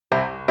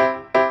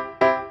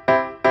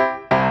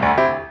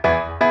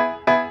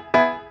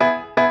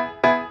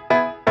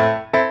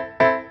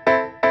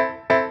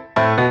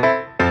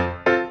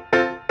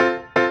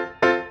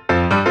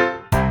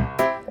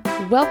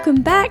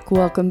Welcome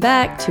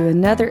back to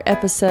another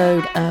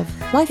episode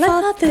of Life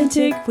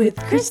Authentic with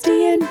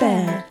Christy and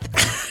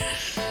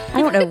Beth. I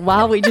don't know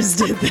why we just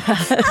did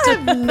that. I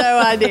have no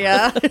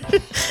idea.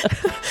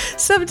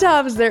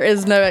 Sometimes there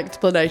is no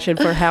explanation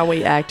for how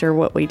we act or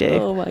what we do.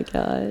 Oh my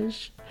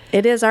gosh.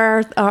 It is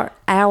our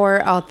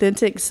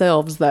authentic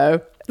selves,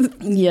 though.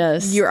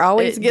 Yes. You're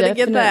always going to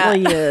get that.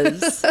 It definitely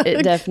is.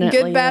 It definitely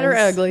is. Good, bad, or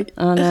ugly.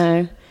 I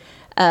know.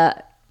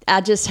 I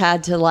just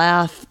had to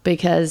laugh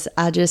because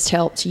I just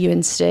helped you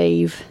and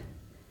Steve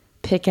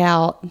pick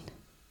out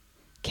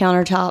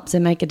countertops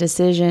and make a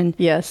decision.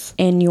 Yes.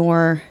 In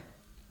your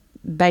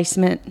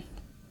basement.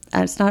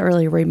 It's not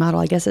really a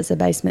remodel. I guess it's a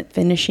basement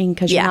finishing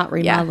because you're not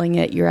remodeling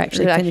it. You're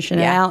actually finishing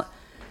it out.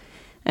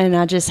 And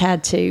I just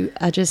had to,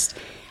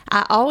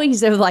 I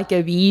always have like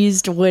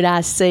abused when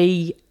I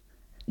see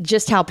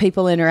just how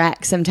people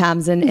interact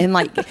sometimes and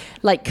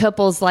like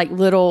couples, like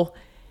little,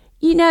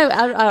 I don't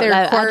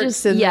know.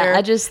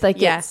 I just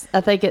think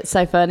it's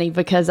so funny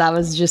because I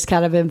was just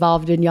kind of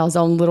involved in y'all's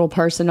own little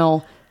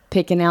personal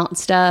picking out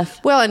stuff.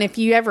 Well, and if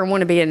you ever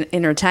want to be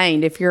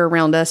entertained, if you're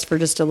around us for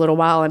just a little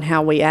while and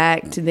how we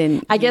act,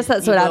 then I guess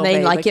that's what I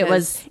mean. Like it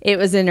was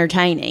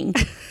entertaining.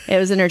 It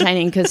was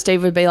entertaining because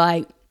Steve would be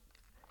like,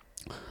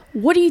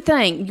 "What do you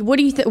think? What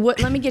do you think?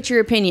 Let me get your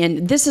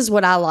opinion. This is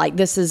what I like.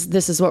 This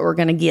is what we're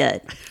gonna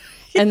get."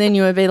 And then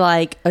you would be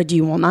like, "Oh, do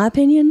you want my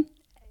opinion?"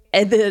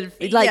 And then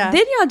then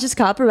y'all just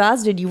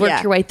compromised and you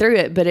worked your way through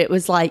it. But it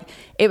was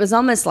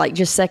almost like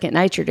just second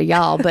nature to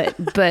y'all.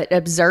 But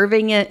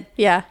observing it,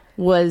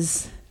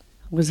 was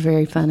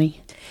very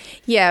funny.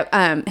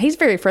 Yeah, he's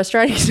very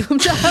frustrating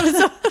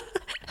sometimes.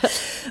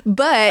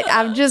 But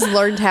I've just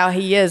learned how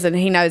he is and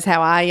he knows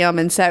how I am.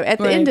 And so at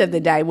the end of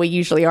the day, we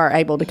usually are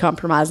able to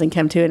compromise and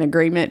come to an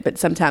agreement. But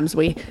sometimes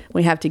we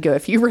have to go a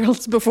few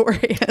rounds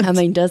beforehand. I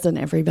mean, doesn't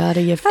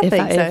everybody?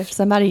 If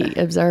somebody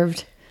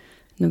observed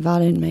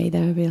Nevada and me, they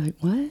would be like,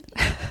 "What?"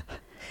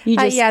 You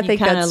just I think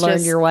kind of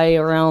learn your way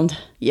around.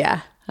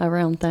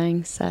 Around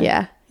things. So.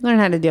 Yeah, learn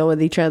how to deal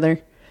with each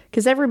other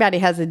because everybody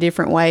has a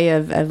different way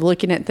of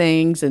looking at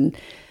things and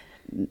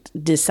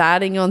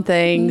deciding on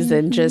things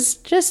and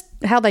just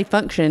how they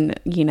function,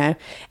 And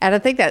I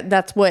think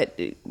that's what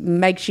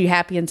makes you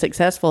happy and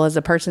successful as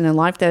a person in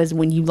life, though, is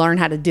when you learn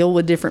how to deal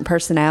with different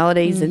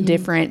personalities and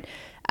different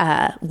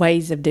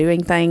ways of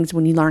doing things.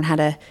 When you learn how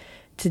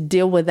to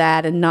deal with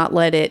that and not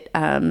let it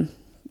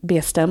be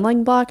a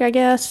stumbling block, I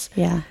guess.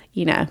 Yeah.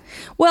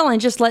 Well,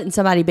 and just letting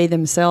somebody be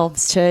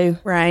themselves too.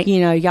 Right.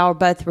 Y'all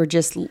both were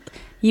just,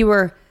 you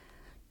were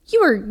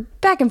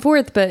back and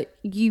forth, but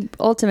you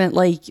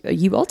ultimately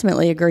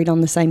agreed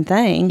on the same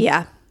thing.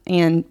 Yeah.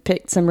 And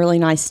picked some really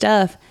nice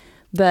stuff.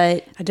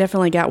 But I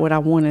definitely got what I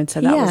wanted,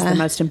 so that was the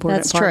most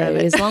important part of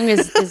it.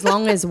 As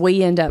long as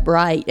we end up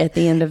right at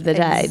the end of the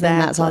day, then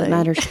that's all that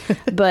matters.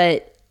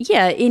 But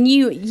yeah, and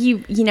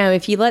you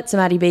if you let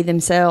somebody be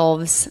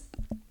themselves,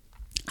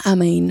 I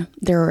mean,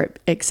 there are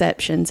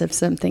exceptions if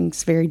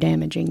something's very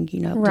damaging,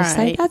 just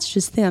say that's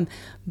just them.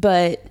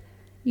 But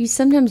you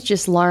sometimes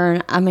just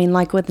learn, I mean,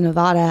 like with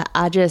Nevada,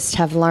 I just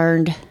have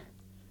learned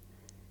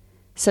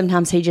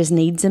sometimes he just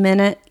needs a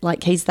minute.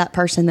 Like he's that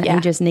person that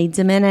he just needs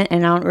a minute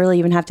and I don't really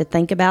even have to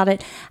think about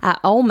it. I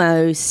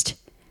almost,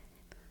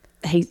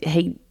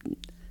 I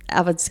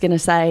was going to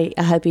say,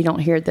 I hope you don't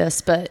hear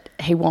this, but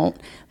he won't.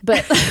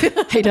 But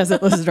he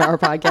doesn't listen to our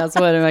podcast.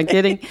 What am I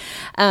kidding?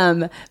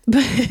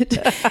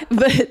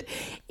 But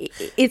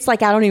it's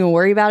like I don't even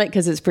worry about it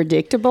because it's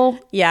predictable.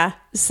 Yeah.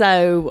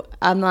 So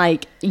I'm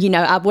like,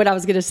 what I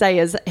was going to say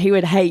is he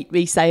would hate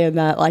me saying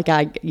that. Like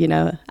I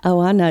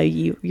know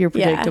you're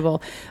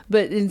predictable. Yeah.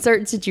 But in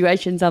certain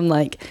situations, I'm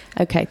like,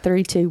 okay,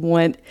 3, 2,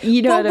 1.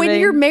 You know what I mean? When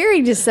you're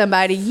married to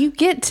somebody, you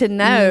get to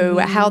know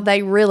how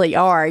they really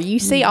are. You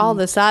see all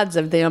the sides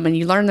of them and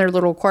you learn their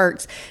little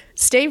quirks.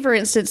 Steve, for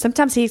instance,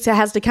 sometimes he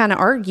has to kind of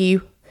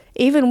argue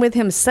even with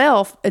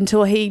himself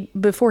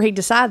before he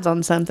decides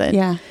on something.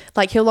 Yeah.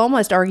 Like he'll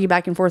almost argue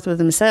back and forth with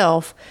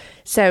himself.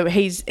 So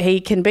he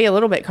can be a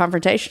little bit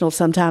confrontational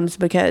sometimes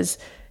because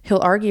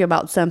he'll argue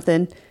about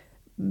something,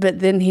 but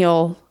then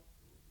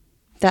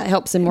that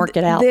helps him work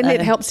it out. Then it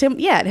helps him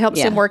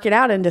him work it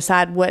out and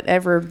decide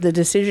whatever the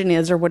decision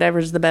is or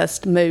whatever's the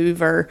best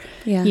move or,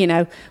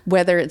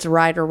 whether it's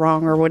right or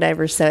wrong or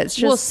whatever. So it's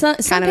just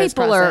some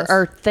people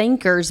are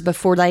thinkers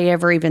before they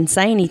ever even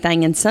say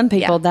anything. And some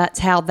people, that's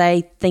how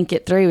they think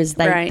it through is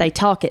they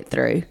talk it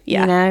through,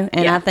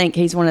 And I think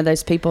he's one of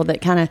those people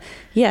that kind of,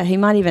 he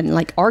might even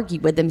like argue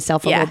with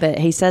himself a little bit.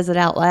 He says it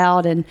out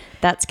loud and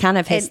that's kind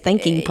of his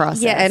thinking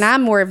process. Yeah. And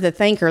I'm more of the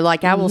thinker.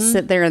 Like I will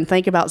sit there and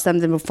think about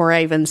something before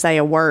I even say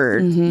a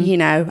word.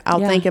 I'll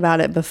think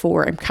about it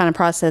before and kind of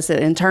process it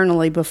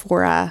internally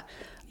before I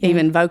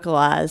even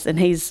vocalize. And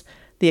he's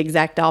the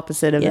exact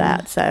opposite of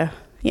that. So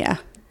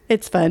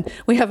it's fun.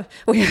 We have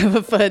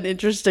a fun,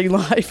 interesting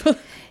life.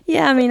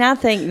 Yeah, I mean, I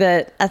think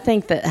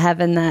that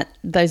having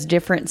those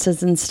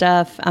differences and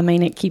stuff, I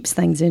mean, it keeps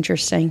things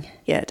interesting.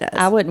 Yeah, it does.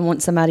 I wouldn't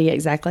want somebody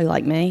exactly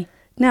like me.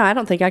 No, I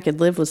don't think I could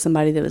live with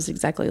somebody that was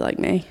exactly like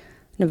me.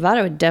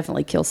 Nevada would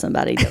definitely kill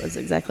somebody that was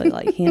exactly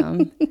like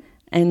him.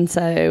 And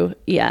so,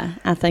 yeah,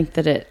 I think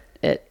that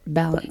it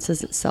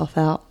balances itself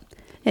out.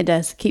 It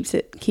does. Keeps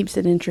it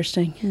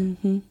interesting.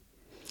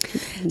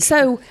 Mm-hmm.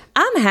 So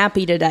I'm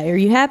happy today. Are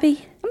you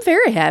happy? I'm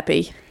very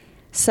happy.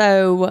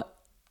 So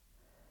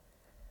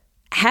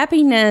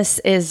happiness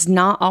is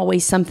not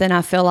always something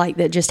I feel like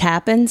that just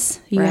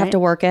happens. You have to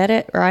work at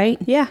it, right?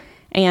 Yeah.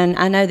 And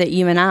I know that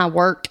you and I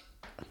work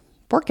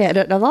at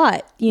it a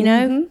lot, you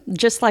know,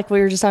 just like we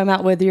were just talking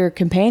about with your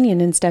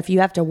companion and stuff, you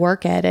have to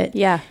work at it.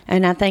 Yeah.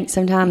 And I think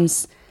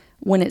sometimes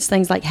when it's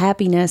things like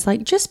happiness,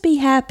 like just be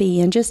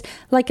happy and just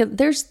like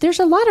there's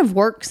a lot of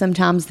work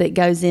sometimes that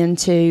goes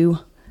into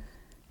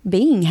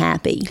being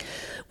happy.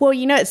 Well,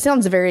 you know, it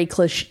sounds very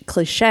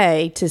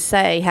cliche to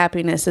say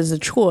happiness is a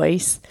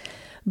choice,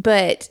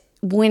 but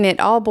when it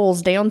all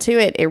boils down to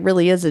it, it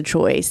really is a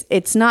choice.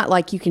 It's not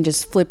like you can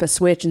just flip a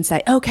switch and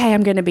say, okay,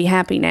 I'm going to be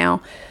happy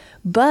now.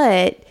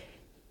 But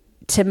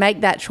to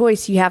make that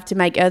choice, you have to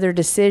make other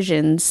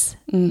decisions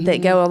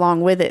that go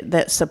along with it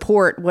that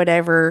support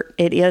whatever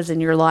it is in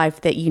your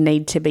life that you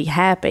need to be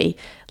happy.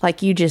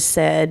 Like you just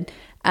said,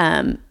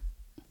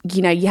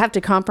 you know, you have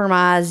to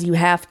compromise. You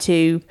have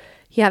to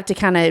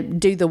kind of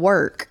do the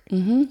work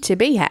to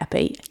be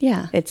happy.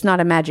 Yeah. It's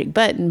not a magic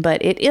button,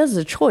 but it is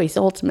a choice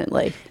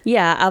ultimately.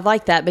 Yeah, I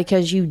like that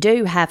because you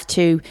do have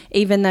to,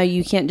 even though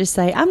you can't just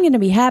say, I'm going to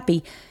be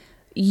happy,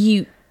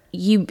 you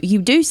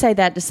do say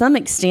that to some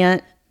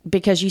extent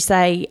because you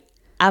say,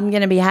 I'm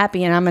going to be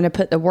happy and I'm going to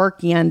put the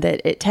work in that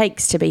it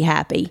takes to be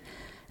happy.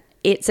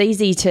 It's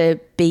easy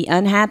to be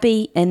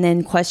unhappy and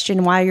then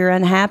question why you're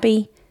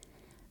unhappy.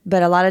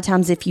 But a lot of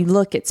times if you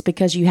look, it's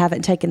because you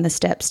haven't taken the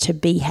steps to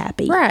be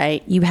happy.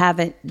 Right. You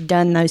haven't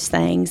done those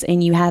things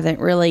and you haven't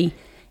really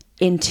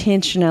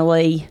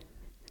intentionally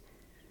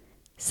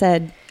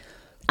said,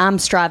 I'm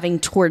striving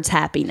towards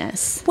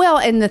happiness. Well,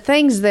 and the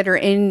things that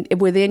are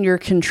within your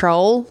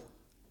control,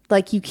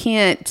 like you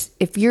can't,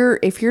 if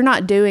you're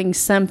not doing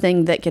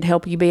something that could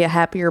help you be a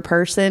happier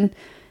person,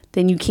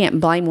 then you can't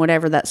blame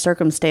whatever that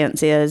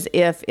circumstance is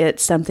if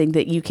it's something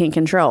that you can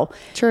control.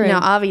 True. Now,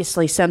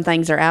 obviously, some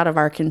things are out of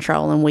our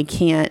control and we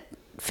can't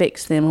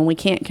fix them and we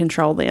can't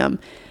control them.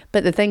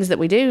 But the things that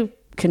we do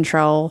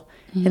control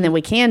and that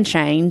we can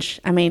change,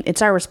 I mean,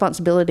 it's our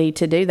responsibility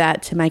to do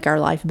that to make our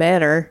life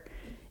better.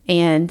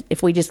 And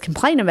if we just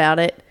complain about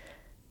it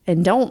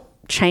and don't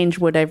change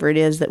whatever it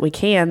is that we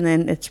can,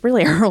 then it's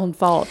really our own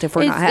fault if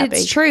we're not happy.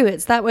 It's true.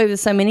 It's that way with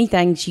so many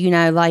things, you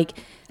know, like,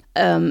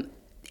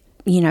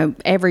 you know,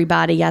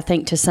 everybody, I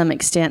think to some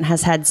extent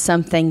has had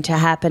something to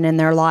happen in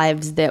their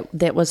lives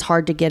that was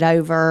hard to get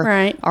over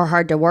right. or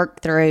hard to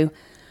work through.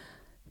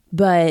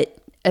 But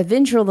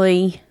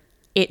eventually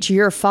it's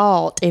your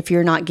fault if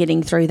you're not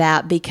getting through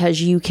that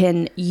because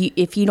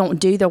if you don't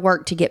do the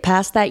work to get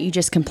past that, you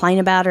just complain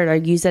about it or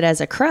use it as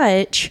a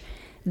crutch,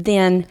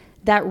 then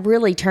that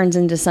really turns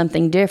into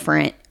something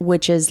different,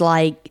 which is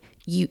like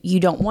you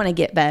don't want to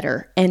get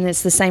better. And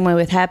it's the same way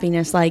with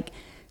happiness. Like,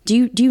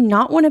 do you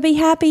not want to be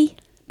happy?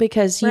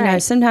 Because, you know,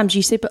 sometimes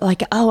you see people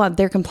like, oh,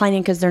 they're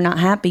complaining because they're not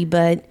happy,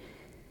 but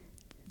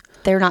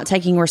they're not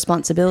taking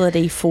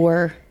responsibility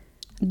for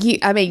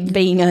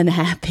being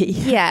unhappy.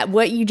 Yeah,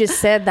 what you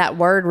just said, that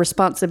word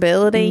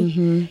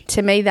responsibility,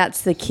 to me,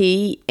 that's the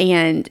key.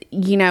 And,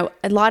 you know,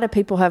 a lot of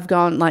people have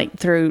gone like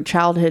through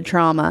childhood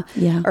trauma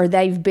or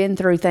they've been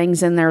through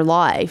things in their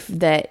life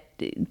that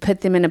put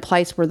them in a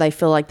place where they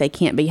feel like they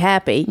can't be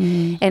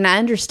happy. And I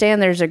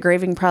understand there's a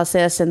grieving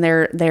process and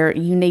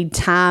you need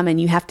time and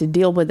you have to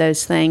deal with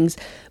those things.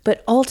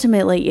 But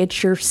ultimately,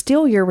 it's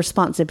still your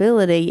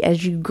responsibility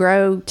as you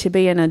grow to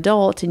be an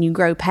adult and you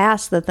grow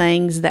past the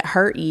things that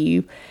hurt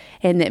you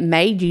and that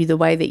made you the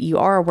way that you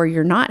are where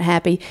you're not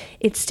happy.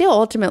 It's still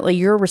ultimately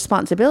your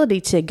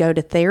responsibility to go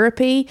to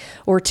therapy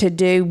or to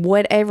do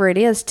whatever it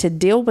is to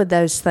deal with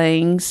those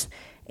things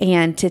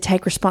and to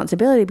take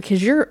responsibility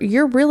because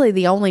you're really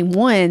the only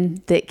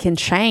one that can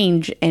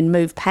change and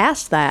move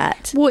past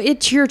that. Well,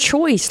 it's your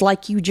choice,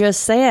 like you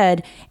just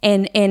said,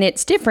 and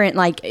it's different.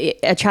 Like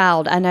a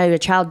child, I know a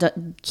child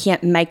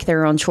can't make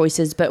their own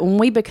choices, but when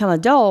we become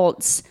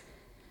adults,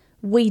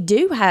 we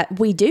do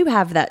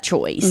have that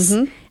choice,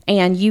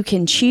 and you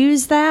can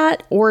choose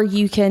that, or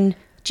you can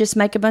just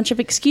make a bunch of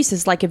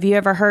excuses. Like, have you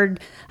ever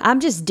heard, I'm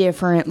just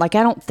different. Like,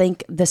 I don't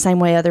think the same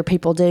way other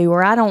people do,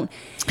 or I don't.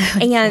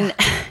 And,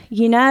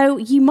 you know,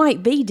 you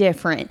might be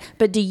different,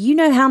 but do you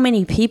know how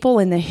many people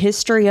in the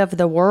history of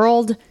the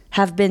world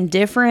have been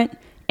different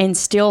and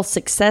still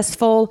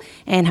successful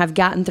and have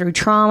gotten through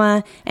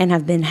trauma and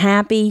have been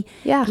happy?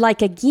 Yeah.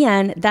 Like,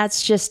 again,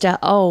 that's just you're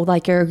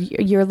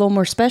a little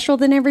more special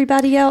than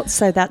everybody else,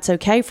 so that's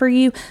okay for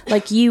you.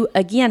 Like, you,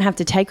 again, have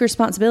to take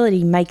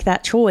responsibility, make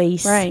that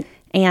choice. Right.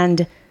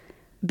 And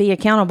be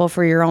accountable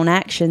for your own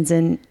actions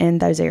in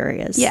those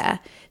areas. Yeah.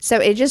 So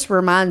it just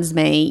reminds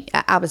me,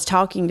 I was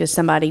talking to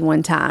somebody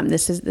one time,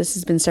 this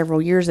has been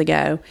several years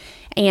ago,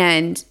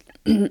 and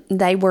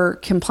they were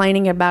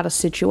complaining about a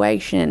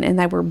situation and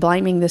they were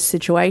blaming the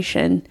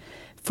situation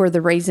for the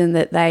reason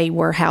that they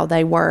were how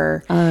they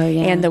were. Oh,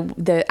 yeah. And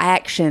the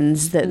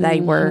actions that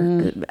they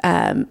were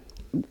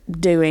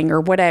doing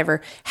or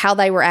whatever, how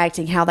they were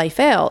acting, how they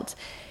felt.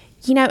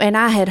 And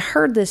I had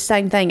heard this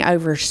same thing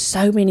over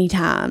so many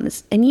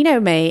times. And you know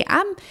me,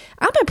 I'm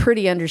a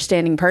pretty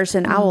understanding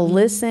person. I will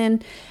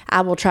listen.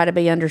 I will try to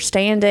be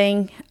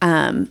understanding.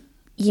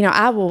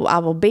 I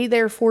will be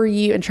there for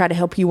you and try to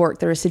help you work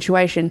through a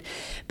situation.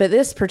 But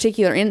this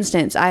particular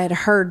instance, I had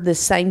heard the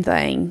same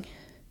thing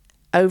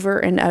over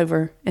and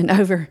over and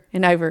over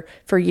and over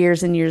for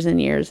years and years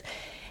and years.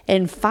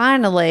 And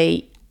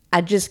finally, I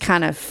just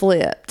kind of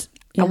flipped.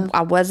 Yeah.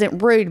 I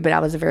wasn't rude, but I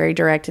was very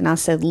direct. And I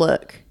said,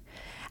 look,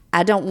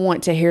 I don't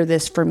want to hear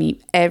this from you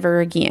ever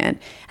again.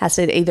 I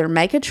said, either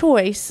make a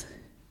choice,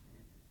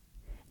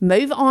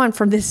 move on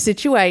from this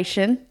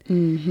situation,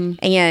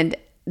 and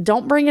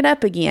don't bring it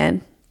up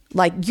again.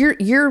 Like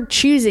you're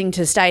choosing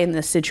to stay in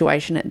this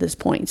situation at this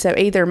point. So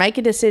either make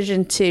a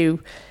decision to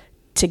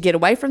get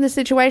away from the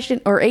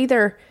situation, or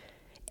either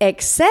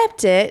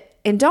accept it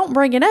and don't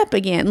bring it up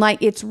again.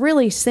 Like, it's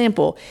really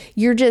simple.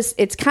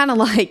 It's kind of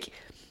like,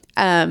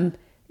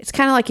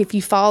 if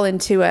you fall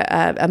into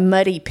a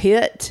muddy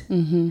pit,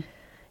 and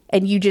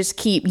you just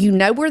keep,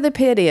 where the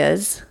pit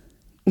is,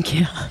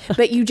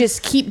 but you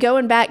just keep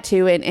going back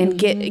to it and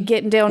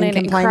getting down in it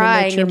and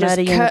crying and just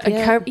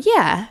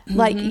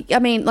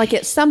like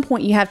at some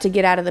point you have to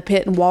get out of the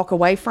pit and walk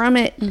away from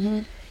it,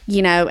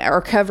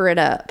 or cover it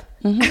up.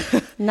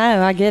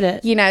 No, I get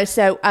it.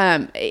 So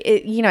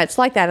it's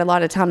like that a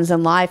lot of times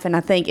in life, and I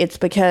think it's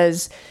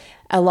because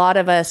a lot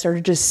of us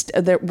are just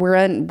we're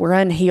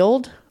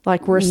unhealed,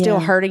 like we're still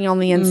hurting on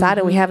the inside,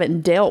 and we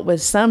haven't dealt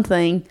with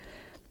something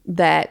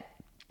that's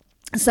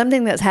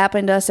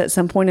happened to us at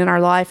some point in our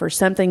life, or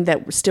something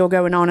that's still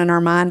going on in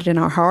our mind and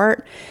our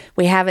heart.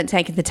 We haven't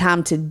taken the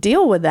time to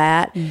deal with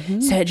that.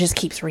 So it just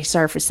keeps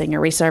resurfacing.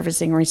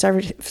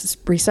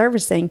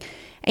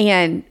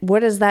 And what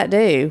does that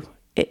do?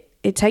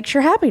 It takes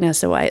your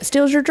happiness away. It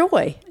steals your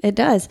joy. It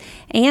does.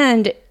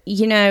 And,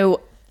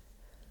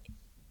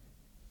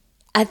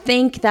 I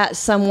think that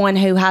someone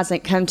who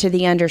hasn't come to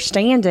the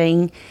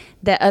understanding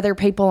that other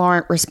people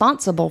aren't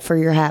responsible for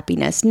your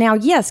happiness. Now,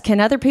 yes, can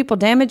other people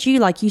damage you?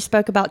 Like you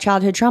spoke about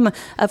childhood trauma.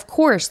 Of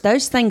course,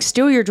 those things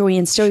steal your joy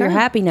and steal your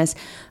happiness.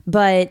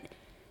 But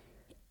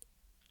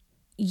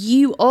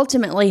you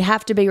ultimately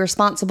have to be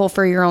responsible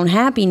for your own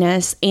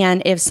happiness.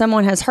 And if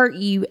someone has hurt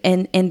you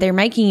and they're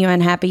making you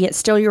unhappy, it's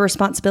still your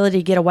responsibility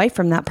to get away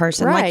from that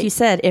person. Right. Like you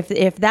said, if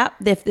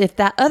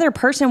that other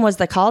person was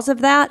the cause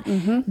of that,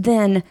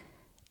 then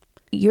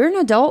you're an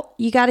adult.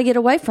 You got to get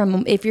away from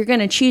them. If you're going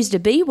to choose to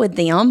be with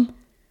them,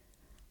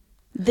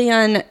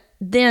 then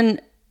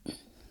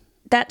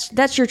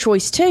that's your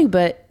choice too.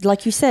 But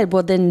like you said,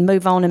 well, then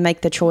move on and make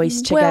the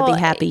choice to go be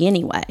happy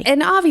anyway.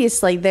 And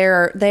obviously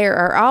there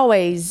are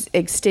always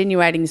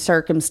extenuating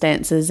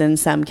circumstances in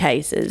some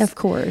cases. Of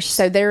course.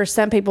 So there are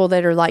some people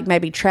that are like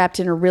maybe trapped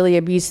in a really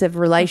abusive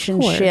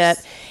relationship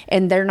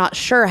and they're not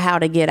sure how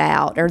to get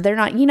out, or they're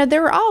not,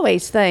 there are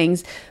always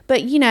things.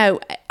 But,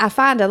 I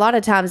find a lot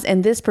of times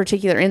in this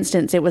particular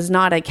instance, it was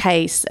not a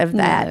case of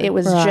that. No, it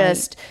was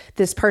just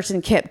this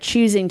person kept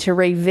choosing to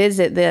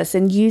revisit this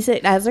and use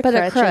it as a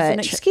crutch, as an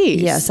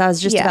excuse. Yes, I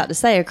was just about to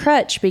say a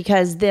crutch,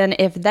 because then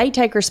if they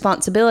take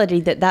responsibility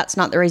that that's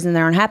not the reason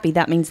they're unhappy,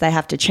 that means they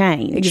have to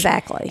change.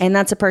 Exactly. And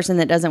that's a person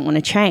that doesn't want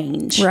to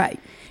change. Right.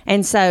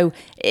 And so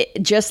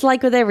just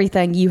like with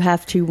everything, you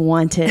have to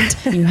want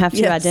it. You have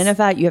to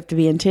identify it. You have to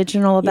be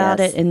intentional about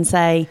it and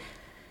say,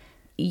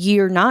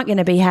 you're not going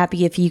to be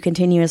happy if you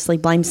continuously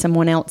blame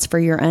someone else for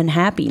your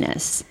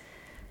unhappiness.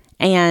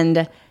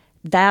 And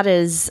that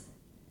is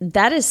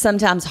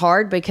sometimes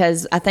hard,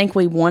 because I think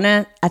we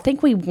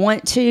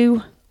want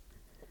to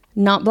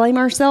not blame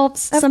ourselves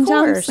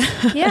sometimes.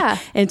 Yeah.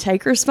 And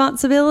take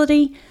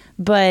responsibility,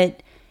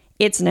 but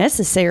it's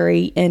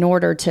necessary in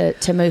order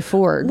to move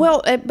forward.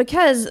 Well,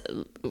 because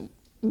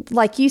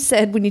like you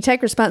said, when you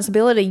take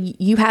responsibility,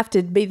 you have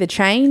to be the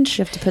change.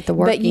 You have to put the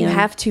work in. But you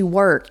have to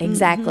work.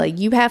 Exactly.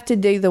 You have to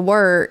do the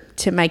work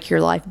to make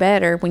your life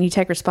better. When you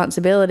take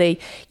responsibility,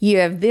 you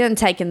have then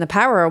taken the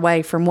power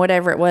away from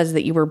whatever it was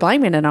that you were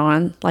blaming it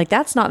on. Like,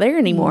 that's not there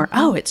anymore.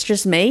 Oh, it's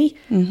just me.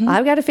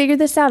 I've got to figure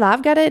this out.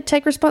 I've got to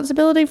take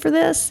responsibility for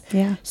this.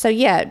 Yeah. So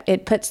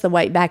it puts the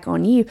weight back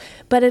on you,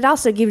 but it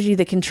also gives you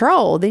the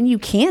control. Then you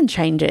can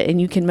change it and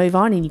you can move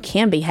on and you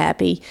can be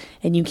happy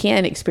and you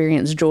can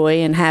experience joy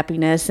and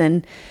happiness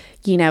and,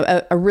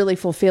 a really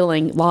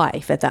fulfilling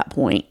life at that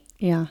point.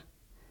 Yeah.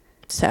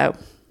 So,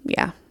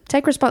 yeah.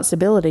 Take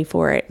responsibility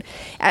for it.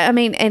 I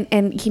mean, and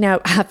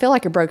I feel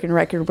like a broken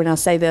record when I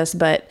say this,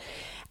 but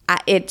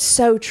it's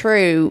so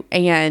true.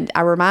 And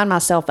I remind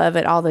myself of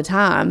it all the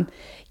time.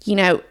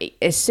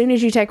 As soon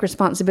as you take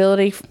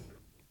responsibility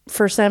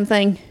for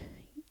something,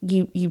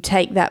 you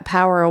take that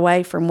power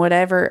away from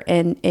whatever,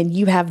 and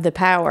you have the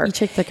power. You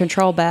take the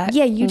control back.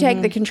 Yeah, you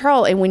take the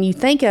control. And when you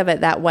think of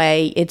it that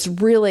way, it's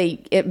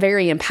really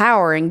very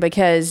empowering,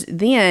 because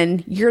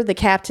then you're the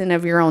captain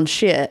of your own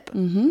ship.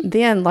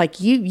 Then, like,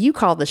 you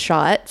call the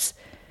shots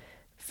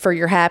for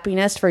your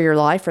happiness, for your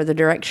life, for the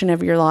direction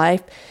of your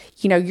life.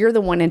 You're the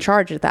one in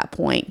charge at that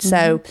point.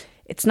 So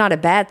it's not a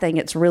bad thing.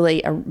 It's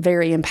really a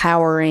very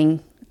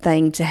empowering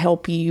thing to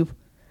help you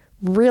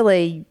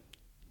really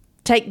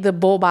take the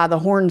bull by the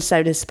horn,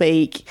 so to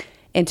speak,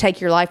 and take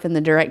your life in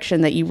the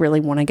direction that you really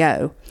want to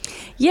go.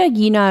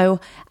 Yeah,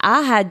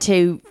 I had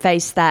to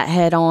face that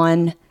head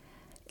on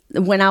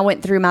when I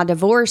went through my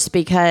divorce,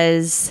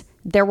 because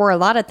there were a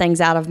lot of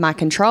things out of my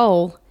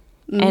control,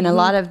 and a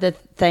lot of the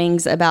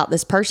things about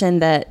this person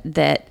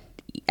that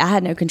I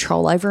had no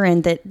control over,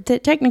 and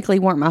that technically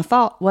wasn't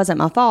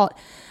my fault.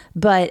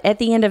 But at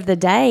the end of the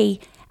day,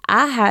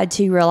 I had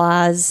to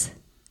realize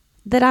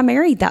that I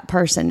married that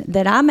person,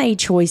 that I made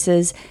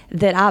choices,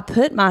 that I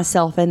put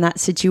myself in that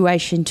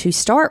situation to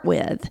start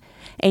with.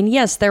 And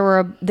yes,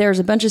 there's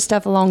a bunch of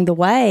stuff along the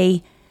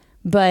way,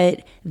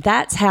 but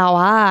that's how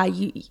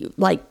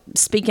like,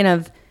 speaking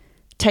of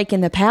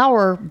taking the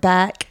power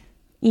back,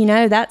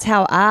 that's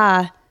how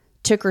I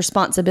took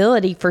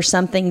responsibility for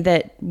something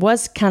that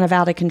was kind of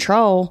out of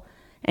control,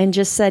 and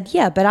just said,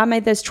 yeah, but I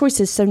made those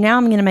choices, so now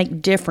I'm going to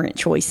make different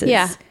choices.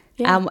 Yeah.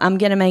 I'm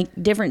going to make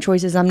different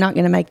choices. I'm not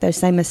going to make those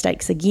same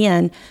mistakes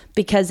again,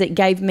 because it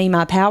gave me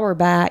my power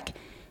back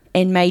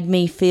and made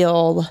me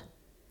feel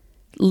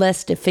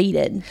less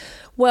defeated.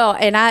 Well,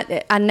 and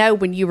I know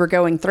when you were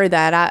going through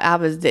that, I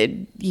was,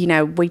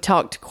 we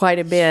talked quite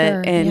a bit.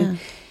 Sure, and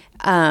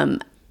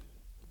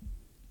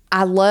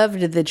I loved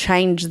the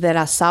change that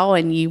I saw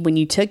in you when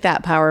you took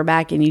that power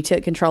back and you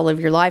took control of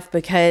your life,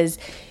 because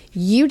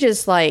you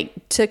just like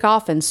took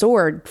off and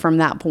soared from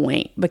that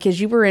point,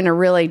 because you were in a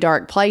really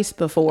dark place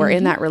before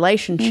in that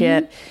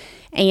relationship.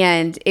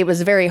 And it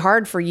was very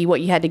hard for you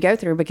what you had to go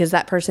through, because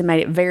that person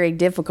made it very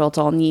difficult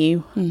on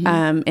you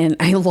in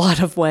a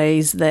lot of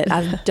ways that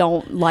I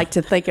don't like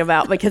to think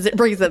about, because it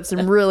brings up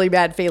some really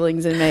bad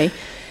feelings in me.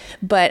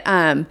 But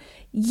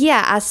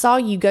yeah, I saw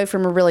you go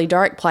from a really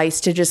dark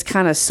place to just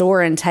kind of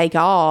soar and take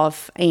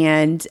off.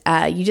 And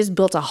you just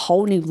built a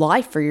whole new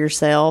life for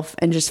yourself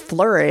and just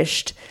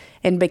flourished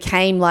and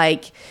became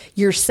like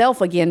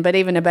yourself again, but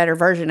even a better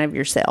version of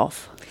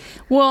yourself.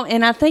 Well,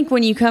 and I think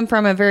when you come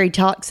from a very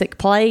toxic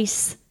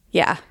place,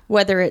 yeah,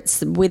 whether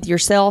it's with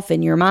yourself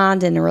and your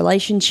mind in a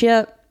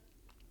relationship,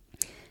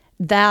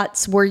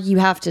 that's where you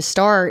have to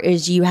start,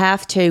 is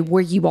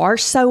where you are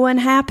so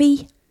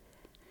unhappy.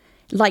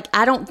 Like,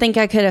 I don't think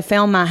I could have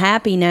found my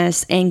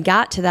happiness and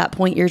got to that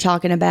point you're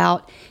talking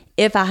about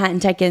if I hadn't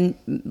taken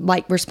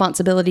like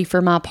responsibility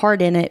for my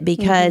part in it,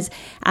 because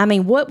I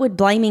mean, what would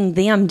blaming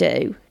them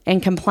do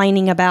and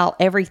complaining about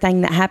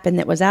everything that happened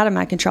that was out of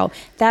my control?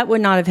 That would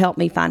not have helped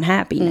me find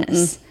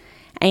happiness.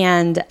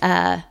 And,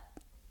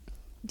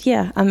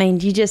 yeah, I mean,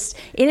 and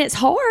it's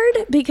hard,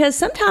 because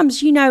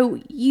sometimes,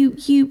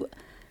 you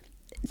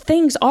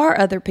things are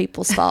other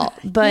people's fault,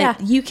 but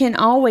you can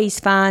always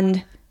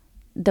find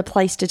the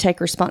place to take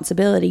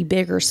responsibility,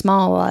 big or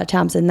small, a lot of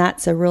times, and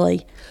that's a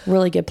really,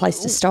 really good place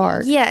to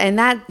start. Yeah, and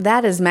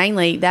that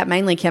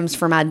mainly comes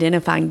from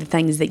identifying the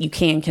things that you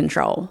can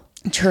control.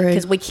 True.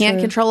 Because we can't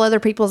control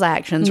other people's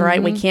actions,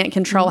 right? We can't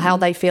control how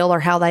they feel or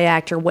how they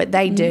act or what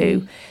they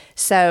do.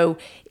 So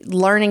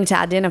learning to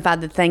identify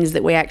the things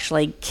that we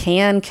actually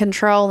can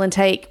control and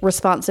take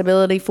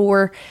responsibility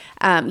for.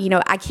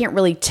 I can't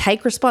really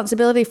take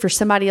responsibility for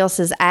somebody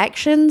else's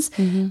actions,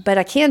 but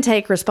I can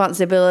take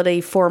responsibility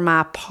for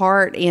my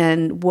part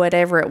in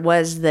whatever it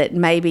was that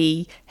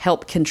maybe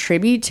helped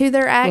contribute to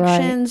their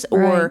actions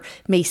or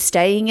me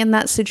staying in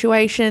that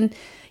situation.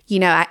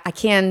 I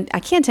can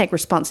take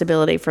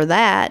responsibility for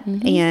that.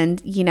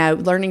 And,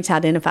 learning to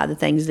identify the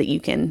things that you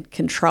can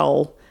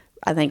control,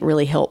 I think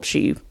really helps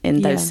you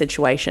in those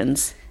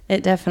situations.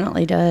 It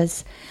definitely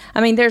does.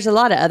 I mean, there's a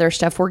lot of other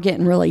stuff. We're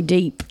getting really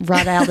deep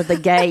right out of the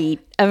gate.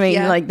 I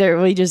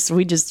mean, we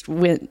just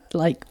went,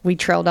 like, we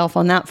trailed off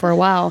on that for a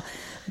while.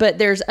 But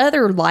there's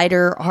other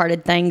lighter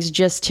hearted things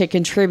just to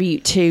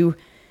contribute to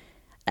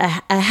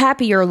a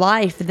happier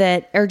life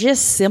that are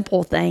just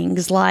simple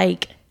things,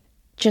 like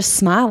just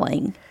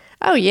smiling.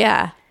 Oh,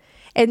 yeah.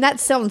 And that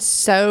sounds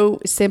so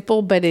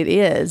simple, but it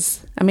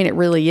is. I mean, it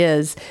really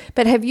is.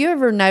 But have you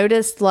ever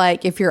noticed,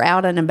 like, if you're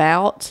out and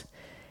about,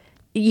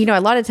 a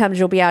lot of times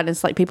you'll be out and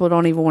it's like people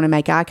don't even want to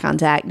make eye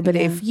contact. But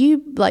if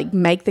you, like,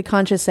 make the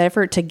conscious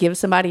effort to give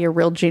somebody a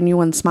real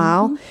genuine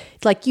smile,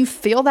 like, you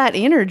feel that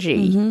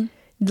energy.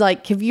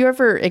 Like, have you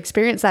ever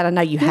experienced that? I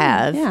know you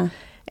have. Yeah.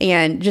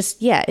 And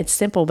just, it's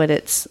simple, but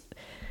it's...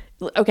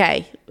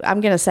 Okay, I'm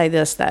going to say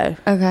this, though.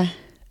 Okay.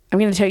 I'm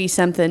going to tell you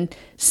something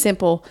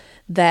simple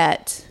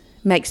that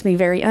makes me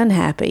very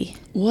unhappy.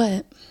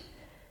 What?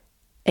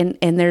 And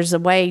there's a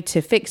way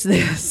to fix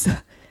this.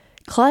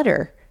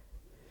 Clutter.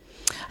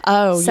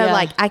 Oh, so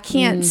like, I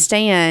can't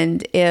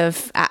stand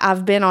if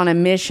I've been on a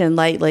mission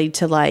lately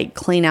to like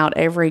clean out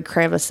every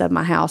crevice of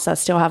my house. I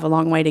still have a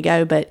long way to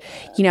go, but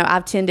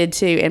I've tended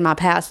to in my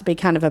past be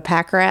kind of a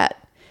pack rat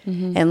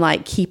and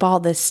like keep all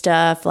this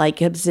stuff,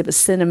 like it was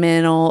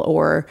sentimental,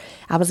 or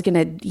I was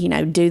going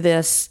to, do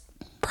this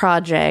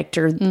project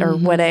or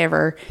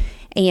whatever.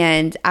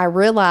 And I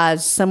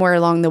realized somewhere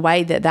along the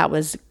way that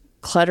was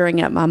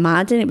cluttering up my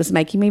mind, and it was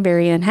making me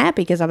very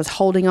unhappy because I was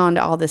holding on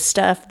to all this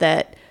stuff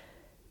that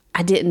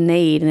I didn't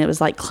need, and it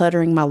was like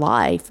cluttering my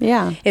life.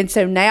 Yeah. And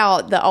so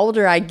now the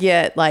older I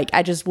get, like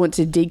I just want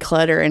to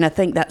declutter, and I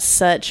think that's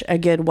such a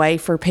good way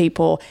for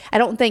people. I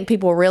don't think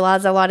people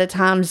realize a lot of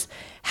times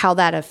how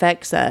that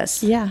affects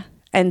us. Yeah.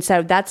 And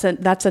so that's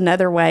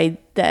another way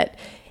that,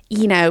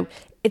 you know,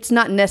 it's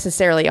not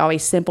necessarily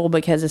always simple,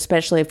 because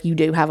especially if you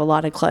do have a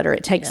lot of clutter,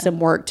 it takes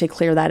some work to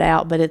clear that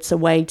out, but it's a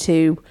way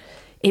to,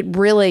 it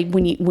really,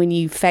 when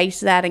you face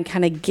that and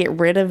kind of get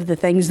rid of the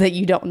things that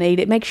you don't need,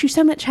 it makes you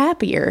so much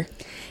happier.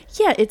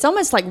 Yeah, it's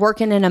almost like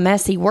working in a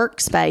messy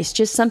workspace.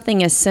 Just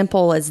something as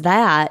simple as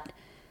that,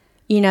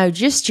 you know,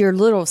 just your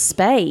little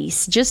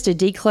space, just to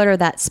declutter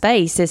that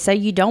space is, say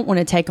you don't want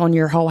to take on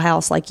your whole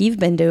house like you've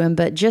been doing,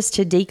 but just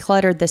to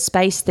declutter the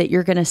space that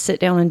you're going to sit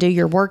down and do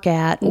your work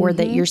at, or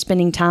that you're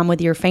spending time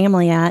with your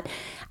family at.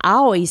 I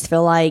always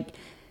feel like,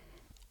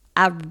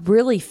 I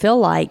really feel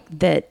like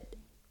that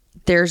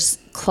there's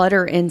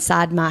clutter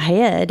inside my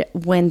head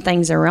when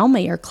things around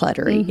me are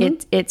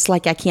cluttery. It's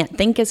like I can't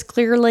think as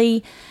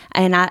clearly,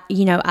 and I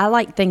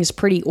like things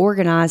pretty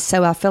organized,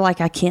 so I feel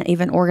like I can't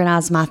even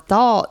organize my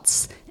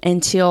thoughts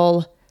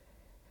until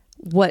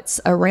what's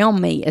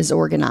around me is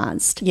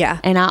organized. Yeah.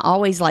 And I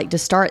always like to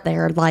start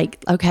there,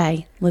 like,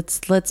 okay,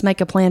 let's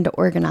make a plan to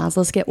organize.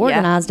 Let's get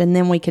organized, and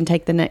then we can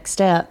take the next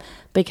step,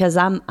 because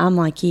I'm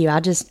like you. I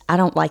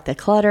don't like the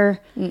clutter.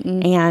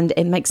 And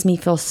it makes me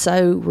feel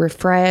so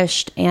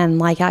refreshed, and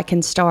like I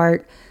can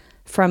start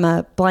from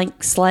a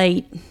blank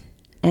slate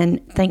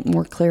and think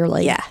more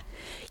clearly. Yeah.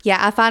 Yeah,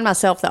 I find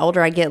myself, the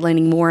older I get,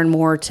 leaning more and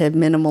more to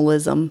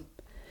minimalism.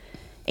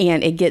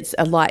 And it gets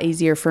a lot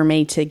easier for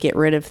me to get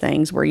rid of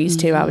things. Where used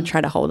to, I would try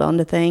to hold on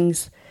to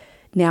things.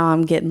 Now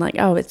I'm getting like,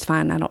 oh, it's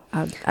fine. I don't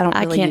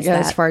really can't use go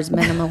that. as far as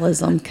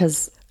minimalism,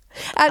 because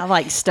I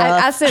like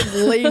stuff. I said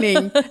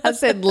leaning. I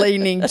said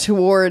leaning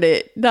toward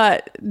it.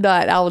 Not.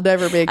 I'll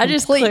never be a complete I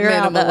just clear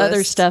out the other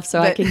minimalist, stuff so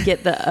I can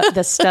get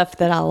the stuff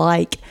that I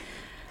like.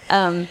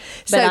 But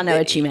I know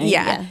what you mean.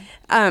 Yeah.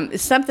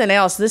 Something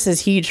else. This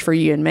is huge for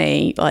you and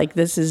me. Like,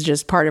 this is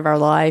just part of our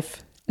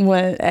life.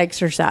 What?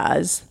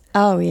 Exercise.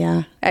 Oh,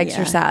 yeah.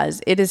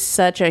 Exercise. It is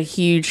such a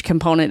huge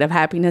component of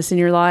happiness in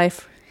your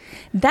life.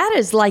 That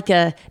is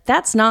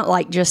that's not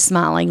like just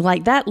smiling.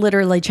 Like, that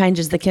literally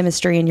changes the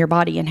chemistry in your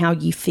body and how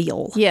you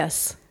feel.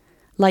 Yes.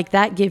 Like,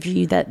 that gives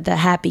you the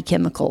happy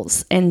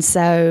chemicals. And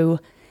so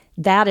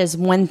that is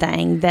one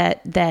thing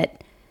that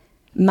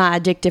my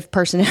addictive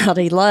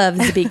personality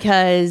loves,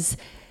 because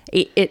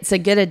it's a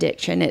good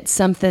addiction. It's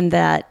something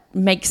that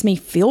makes me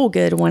feel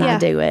good when I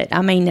do it.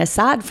 I mean,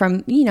 aside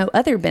from,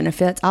 other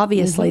benefits,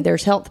 obviously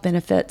there's health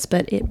benefits,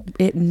 but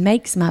it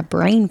makes my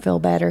brain feel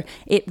better.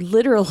 It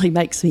literally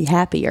makes me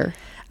happier.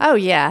 Oh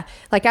yeah.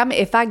 Like,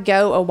 if I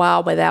go a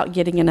while without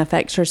getting enough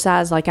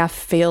exercise, like, I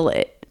feel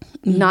it.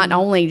 Not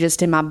only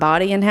just in my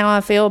body and how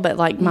I feel, but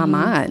like my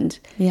mind.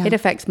 Yeah. It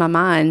affects my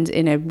mind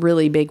in a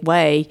really big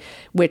way,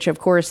 which of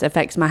course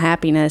affects my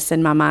happiness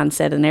and my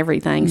mindset and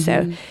everything.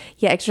 So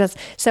yeah, exercise.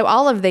 So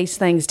all of these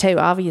things too,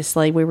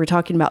 obviously we were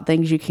talking about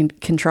things you can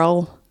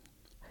control.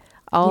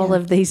 All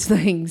of these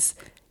things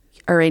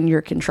are in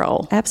your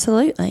control.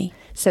 Absolutely.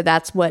 So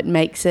that's what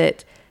makes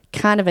it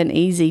kind of an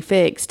easy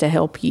fix to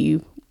help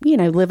you,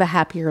 live a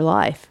happier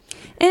life.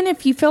 And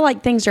if you feel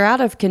like things are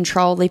out of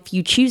control, if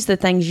you choose the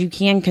things you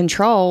can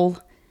control,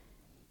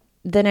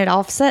 then it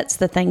offsets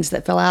the things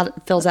that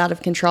feels out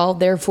of control,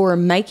 therefore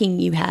making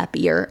you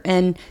happier.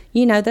 And,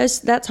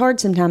 that's hard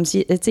sometimes.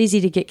 It's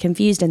easy to get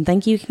confused and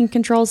think you can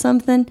control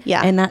something.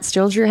 Yeah. And that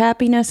steals your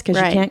happiness because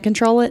you can't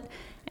control it.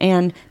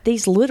 And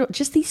these little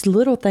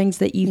things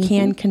that you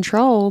can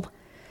control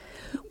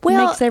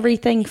makes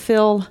everything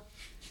feel...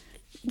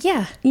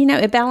 Yeah.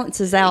 It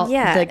balances out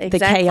exactly. the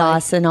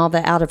chaos and all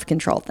the out of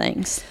control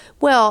things.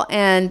 Well,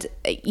 and,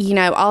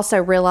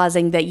 also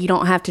realizing that you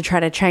don't have to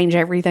try to change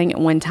everything at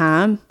one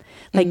time.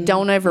 Like,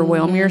 don't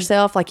overwhelm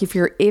yourself. Like, if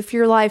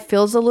your life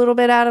feels a little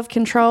bit out of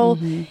control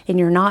and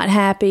you're not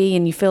happy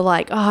and you feel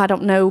like, oh, I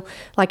don't know,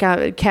 like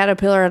a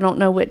caterpillar, I don't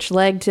know which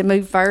leg to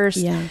move first.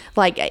 Yeah.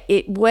 Like,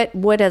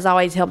 what has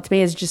always helped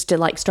me is just to,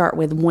 like, start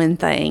with one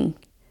thing.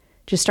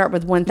 Just start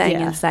with one thing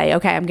and say,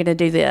 okay, I'm going to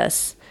do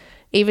this.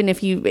 Even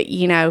if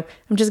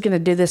I'm just going to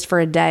do this for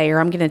a day, or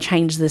I'm going to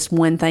change this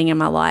one thing in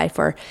my life,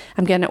 or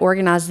I'm going to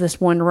organize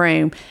this one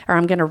room, or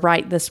I'm going to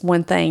write this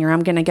one thing, or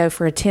I'm going to go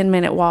for a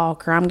 10-minute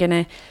walk, or I'm going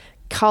to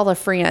call a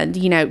friend,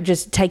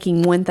 just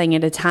taking one thing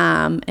at a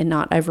time and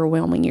not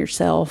overwhelming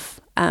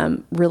yourself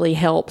really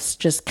helps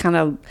just kind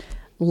of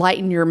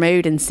lighten your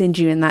mood and send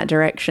you in that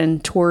direction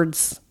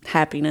towards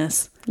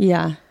happiness.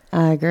 Yeah,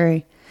 I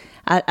agree.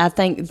 I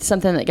think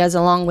something that goes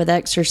along with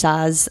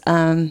exercise,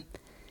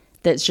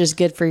 that's just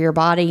good for your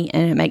body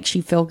and it makes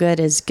you feel good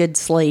is good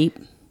sleep.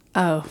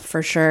 Oh,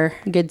 for sure.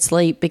 Good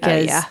sleep,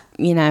 because,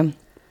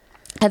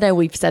 I know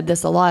we've said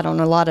this a lot in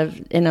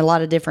a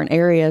lot of different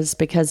areas,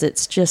 because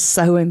it's just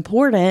so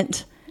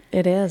important.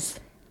 It is.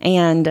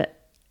 And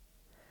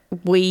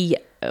we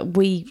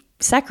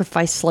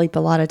sacrifice sleep a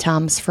lot of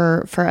times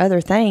for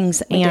other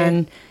things.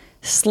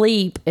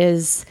 Sleep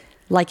is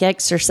like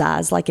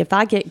exercise. Like if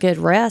I get good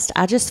rest,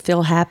 I just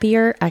feel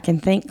happier. I can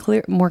think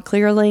more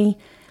clearly.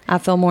 I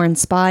feel more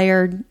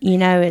inspired.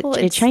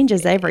 It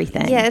changes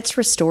everything. Yeah, it's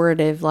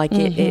restorative. Like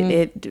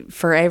it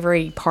for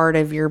every part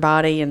of your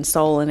body and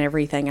soul and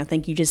everything. I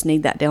think you just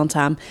need that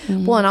downtime.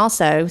 Well, and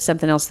also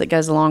something else that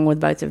goes along with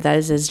both of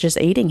those is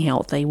just eating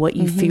healthy. What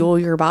you fuel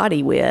your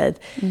body with,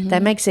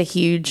 that makes a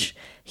huge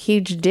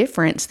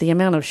difference. The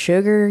amount of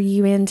sugar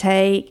you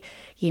intake,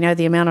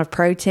 the amount of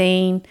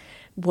protein,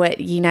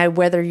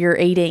 whether you're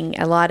eating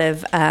a lot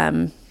of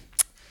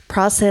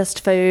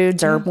processed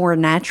foods or more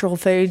natural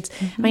foods.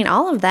 I mean,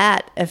 all of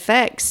that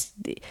affects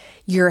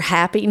your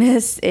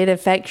happiness. It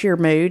affects your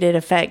mood. It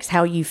affects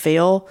how you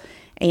feel.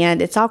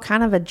 And it's all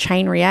kind of a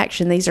chain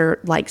reaction. These are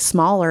like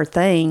smaller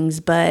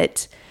things,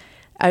 but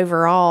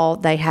overall,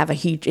 they have a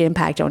huge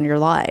impact on your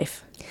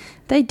life.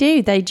 They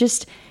do. They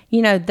just,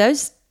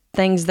 those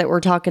things that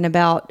we're talking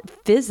about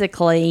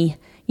physically,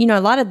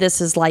 a lot of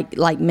this is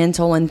like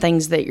mental and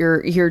things that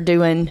you're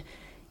doing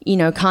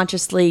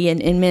consciously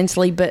and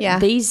mentally, but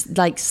these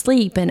like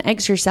sleep and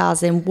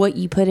exercise and what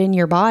you put in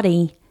your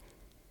body,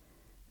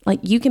 like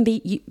you can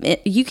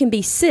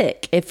be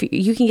sick if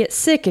you can get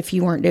sick if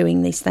you weren't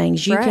doing these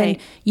things.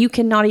 You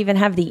cannot even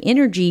have the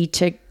energy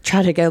to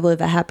try to go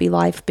live a happy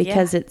life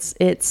because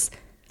it's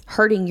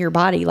hurting your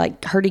body,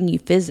 like hurting you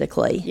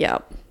physically.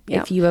 Yep.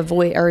 If you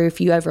avoid or if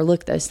you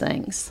overlook those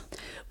things.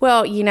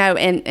 Well,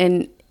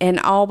 and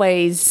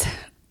always,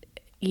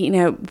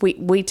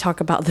 we talk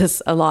about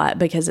this a lot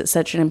because it's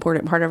such an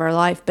important part of our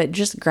life, but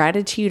just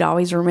gratitude,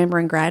 always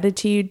remembering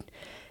gratitude.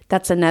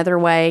 That's another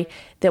way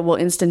that will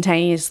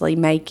instantaneously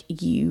make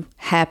you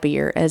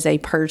happier as a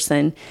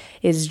person,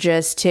 is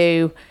just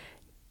to,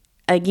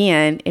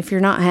 again, if you're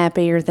not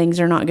happy or things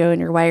are not going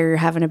your way or you're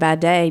having a bad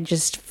day,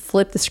 just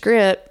flip the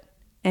script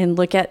and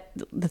look at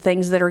the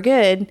things that are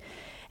good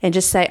and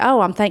just say,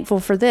 oh, I'm thankful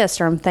for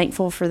this or I'm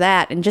thankful for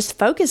that. And just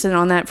focusing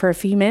on that for a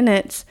few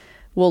minutes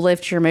will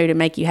lift your mood and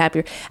make you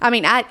happier. I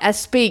mean, I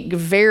speak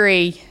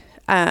very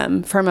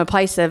from a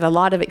place of a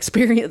lot of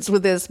experience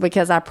with this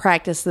because I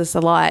practice this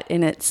a lot,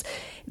 and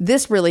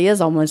this really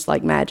is almost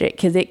like magic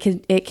because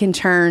it can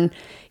turn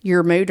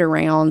your mood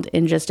around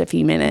in just a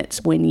few minutes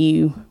when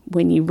you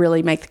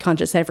really make the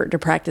conscious effort to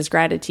practice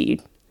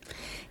gratitude.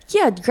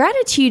 Yeah,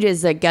 gratitude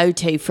is a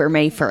go-to for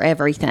me for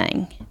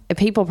everything.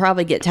 People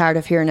probably get tired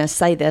of hearing us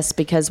say this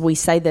because we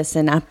say this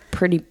in I'm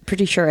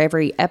pretty sure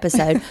every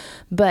episode,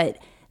 but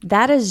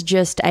that is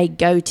just a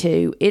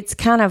go-to. It's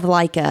kind of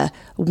like a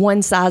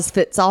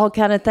one-size-fits-all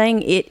kind of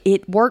thing.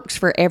 It works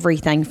for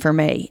everything for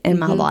me in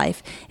my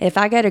life. If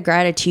I go to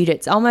gratitude,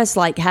 it's almost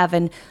like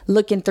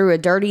looking through a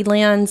dirty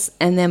lens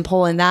and then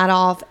pulling that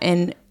off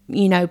and,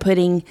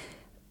 putting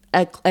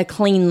a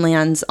clean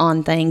lens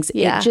on things.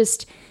 Yeah.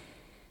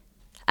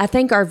 I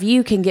think our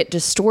view can get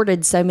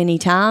distorted so many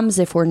times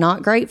if we're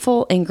not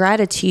grateful, and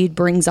gratitude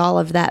brings all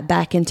of that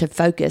back into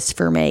focus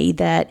for me,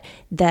 that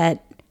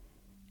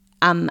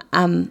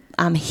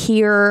I'm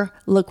here.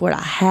 Look what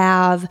I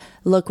have.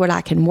 Look what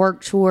I can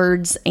work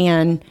towards.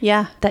 And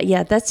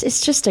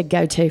it's just a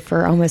go-to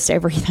for almost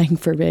everything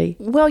for me.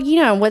 Well,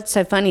 what's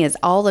so funny is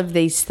all of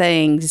these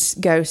things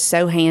go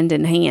so hand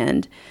in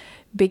hand,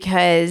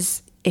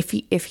 because if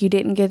you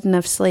didn't get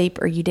enough sleep,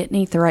 or you didn't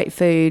eat the right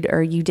food,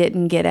 or you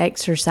didn't get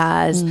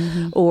exercise,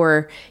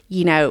 or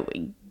you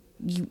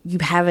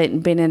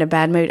haven't been in a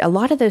bad mood, a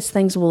lot of those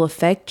things will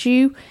affect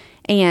you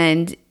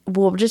and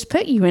will just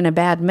put you in a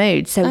bad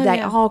mood. So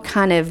they all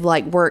kind of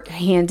like work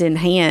hand in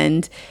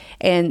hand,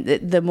 and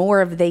the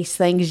more of these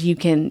things you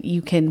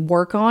can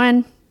work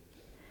on,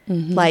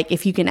 like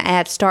if you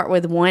can start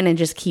with one and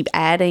just keep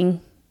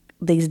adding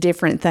these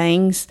different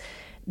things,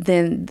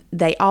 then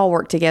they all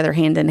work together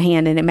hand in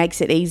hand, and it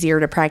makes it easier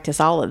to practice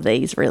all of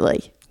these,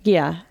 really.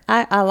 Yeah,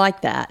 I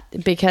like that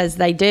because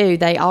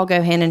they all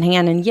go hand in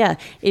hand. And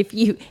if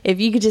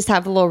you could just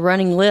have a little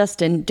running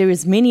list and do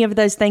as many of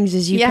those things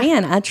as you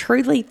can, I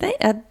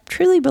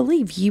truly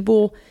believe you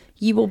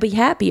will be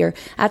happier.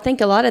 I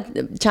think a lot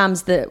of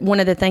times one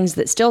of the things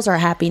that steals our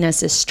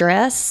happiness is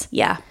stress.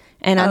 Yeah.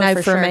 And I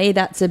know for me,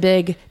 that's a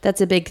big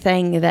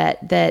thing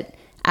that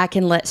I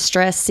can let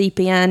stress seep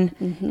in,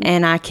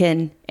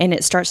 and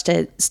it starts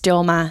to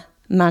steal my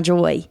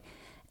joy.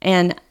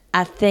 And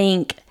I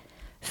think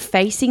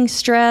facing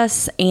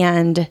stress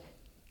and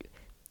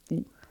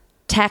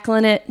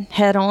tackling it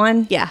head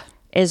on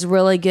is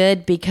really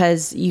good,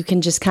 because you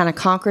can just kind of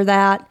conquer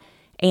that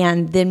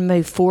and then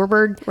move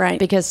forward. Right.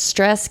 Because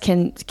stress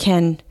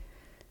can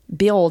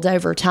build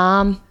over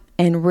time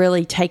and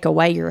really take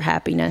away your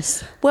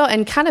happiness. Well,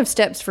 and kind of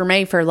steps for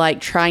me for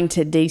like trying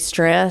to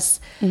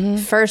de-stress.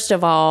 First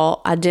of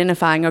all,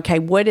 identifying, okay,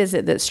 what is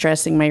it that's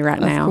stressing me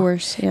right now? Of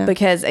course, yeah.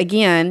 Because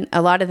again,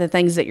 a lot of the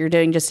things that you're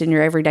doing just in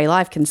your everyday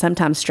life can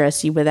sometimes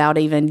stress you without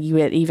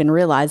even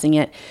realizing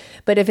it.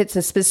 But if it's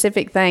a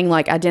specific thing,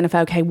 like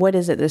identify, okay, what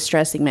is it that's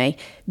stressing me?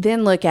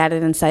 Then look at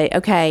it and say,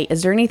 okay,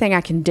 is there anything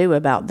I can do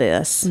about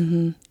this?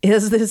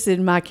 Is this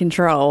in my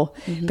control?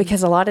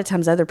 Because a lot of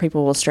times other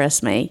people will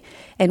stress me.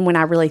 And when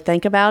I really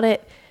think about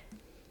it,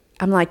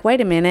 I'm like,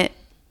 wait a minute,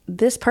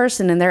 this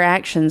person and their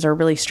actions are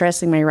really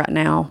stressing me right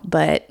now,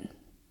 but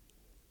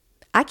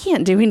I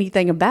can't do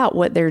anything about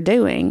what they're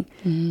doing.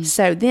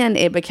 So then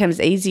it becomes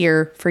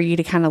easier for you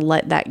to kind of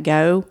let that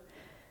go.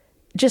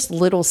 Just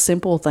little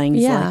simple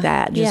things like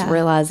that. Just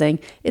realizing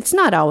it's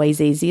not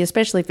always easy,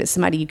 especially if it's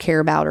somebody you care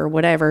about or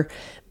whatever.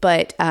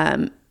 But,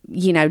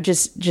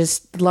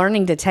 just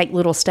learning to take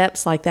little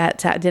steps like that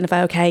to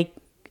identify, okay,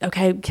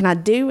 can I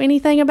do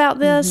anything about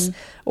this?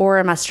 Or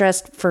am I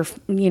stressed for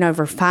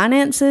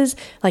finances?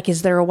 Like,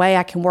 is there a way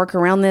I can work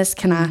around this?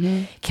 Can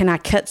I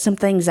cut some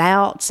things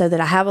out so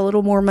that I have a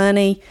little more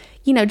money?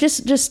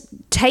 Just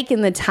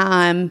taking the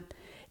time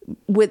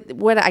with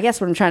what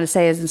I'm trying to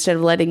say is, instead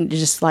of letting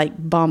just like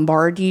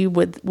bombard you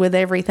with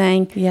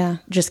everything,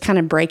 just kind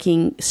of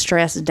breaking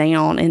stress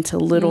down into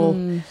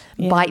little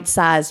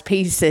bite-sized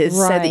pieces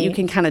so that you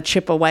can kind of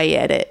chip away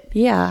at it.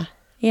 Yeah.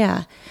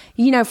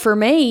 For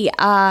me,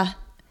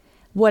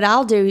 what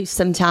I'll do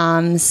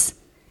sometimes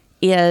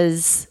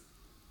is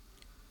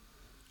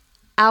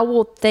I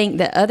will think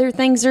that other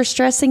things are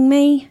stressing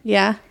me.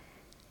 Yeah.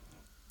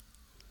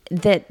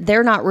 That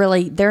they're not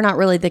really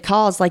the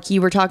cause, like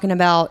you were talking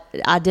about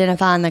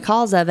identifying the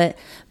cause of it.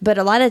 But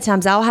a lot of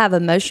times I'll have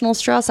emotional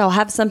stress. I'll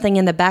have something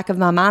in the back of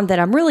my mind that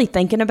I'm really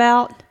thinking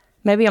about.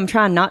 Maybe I'm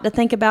trying not to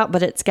think about,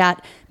 but it's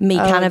got me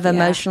kind of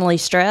emotionally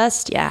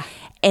stressed. Yeah.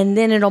 And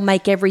then it'll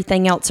make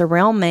everything else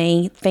around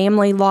me,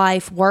 family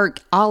life,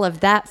 work, all of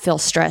that feel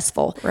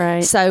stressful.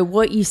 Right. So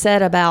what you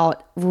said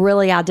about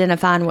really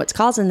identifying what's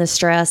causing the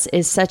stress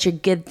is such a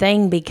good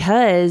thing,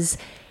 because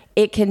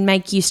it can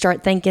make you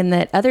start thinking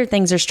that other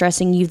things are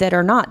stressing you that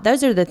are not.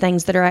 Those are the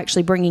things that are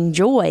actually bringing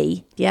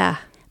joy. Yeah.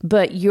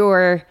 But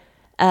you're,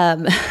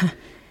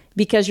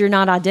 because you're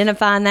not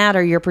identifying that,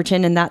 or you're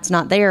pretending that's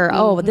not there.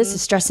 Oh, well, this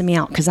is stressing me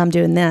out because I'm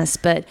doing this.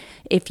 But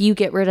if you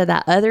get rid of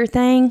that other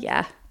thing,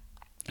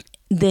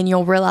 then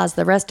you'll realize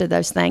the rest of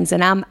those things.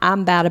 And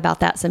I'm bad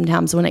about that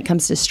sometimes when it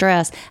comes to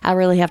stress. I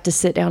really have to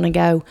sit down and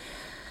go,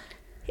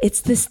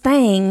 it's this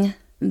thing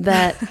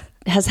that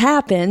has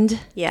happened,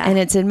 and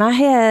it's in my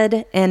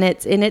head, and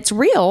it's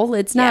real.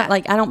 It's not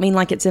like, I don't mean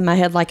like it's in my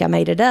head like I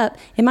made it up.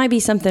 It might be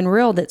something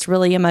real that's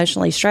really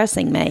emotionally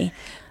stressing me.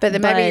 But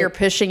then maybe you're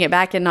pushing it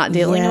back and not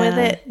dealing with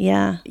it.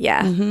 Yeah.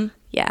 Yeah.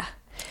 Yeah.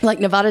 Like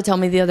Nevada told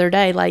me the other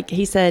day, like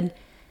he said,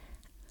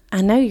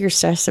 I know you're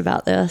stressed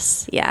about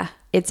this. Yeah.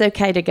 It's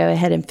okay to go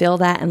ahead and feel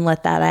that and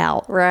let that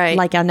out. Right.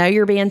 Like, I know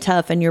you're being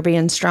tough and you're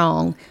being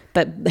strong,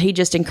 but he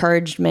just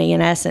encouraged me, in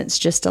essence,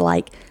 just to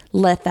like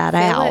let that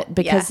out,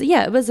 because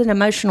it was an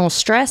emotional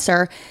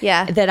stressor.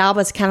 Yeah. That I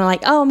was kind of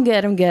like, oh, I'm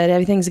good.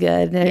 Everything's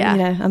good.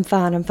 Yeah. I'm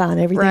fine.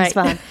 Everything's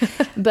fine.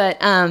 But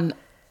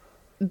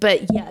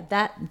yeah,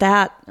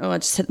 that oh, I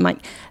just hit the mic.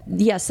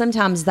 Yeah.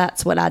 Sometimes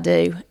that's what I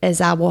do, is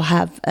I will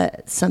have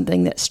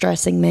something that's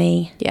stressing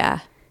me. Yeah.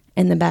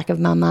 In the back of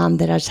my mind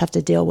that I just have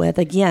to deal with.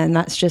 Again,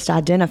 that's just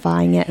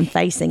identifying it and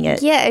facing it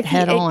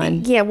head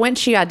on.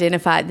 Once you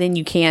identify it, then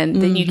you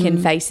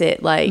can face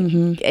it, like,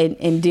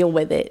 and deal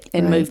with it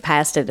and move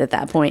past it at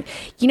that point.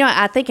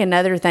 I think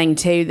another thing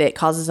too that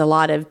causes a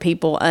lot of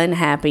people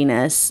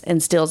unhappiness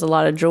and steals a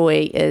lot of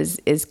joy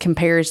is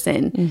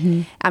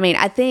comparison. I mean,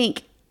 I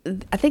think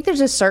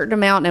there's a certain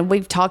amount, and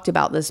we've talked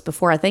about this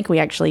before. I think we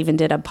actually even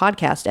did a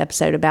podcast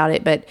episode about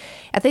it, but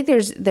I think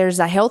there's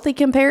a healthy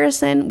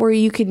comparison where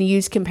you can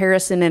use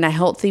comparison in a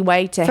healthy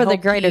way to help for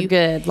the greater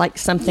good, like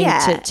something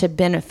to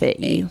benefit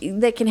you,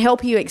 that can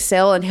help you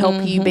excel and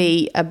help you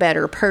be a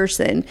better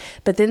person.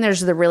 But then there's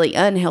the really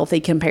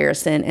unhealthy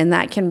comparison, and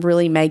that can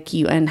really make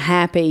you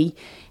unhappy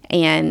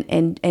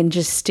and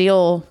just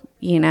steal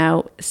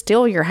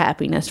your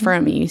happiness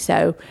from you.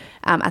 So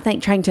I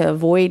think trying to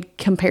avoid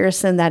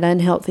comparison, that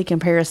unhealthy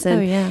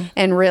comparison,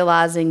 and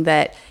realizing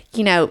that,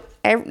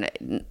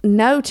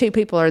 no two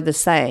people are the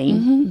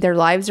same. Their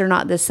lives are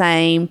not the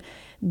same.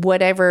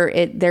 Whatever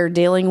they're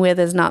dealing with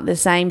is not the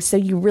same. So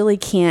you really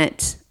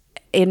can't,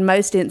 in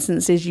most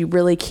instances,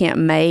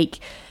 make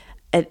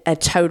a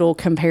total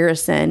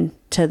comparison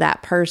to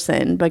that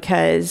person,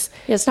 because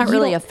it's not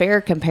really a fair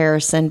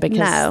comparison,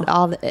 because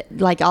all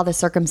the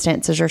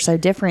circumstances are so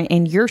different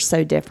and you're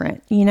so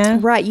different,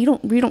 right. You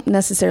don't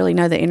necessarily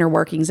know the inner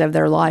workings of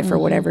their life or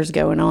whatever's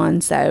going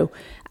on. So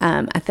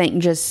I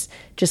think just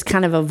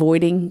kind of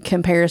avoiding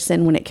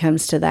comparison when it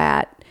comes to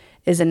that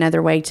is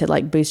another way to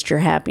like boost your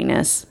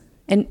happiness.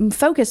 And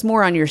focus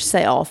more on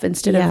yourself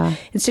instead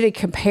of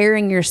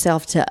comparing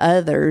yourself to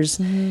others.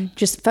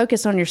 Just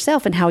focus on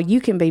yourself and how you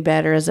can be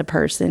better as a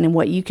person and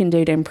what you can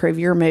do to improve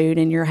your mood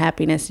and your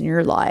happiness in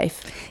your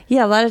life.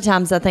 Yeah, a lot of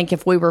times I think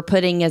if we were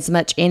putting as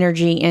much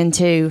energy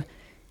into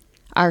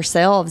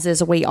ourselves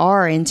as we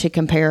are into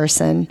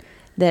comparison,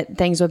 that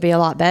things would be a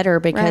lot better,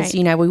 because,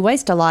 we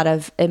waste a lot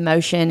of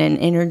emotion and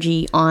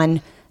energy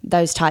on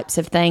those types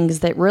of things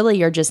that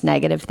really are just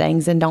negative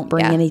things and don't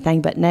bring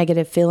anything but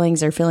negative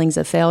feelings or feelings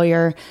of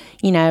failure,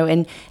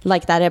 and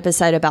like that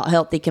episode about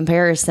healthy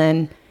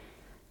comparison,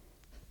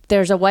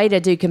 there's a way to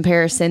do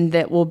comparison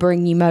that will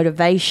bring you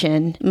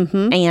motivation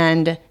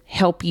and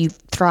help you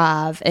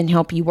thrive and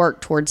help you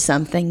work towards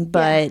something.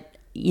 But,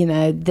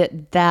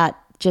 that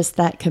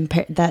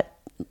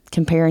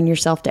comparing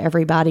yourself to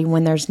everybody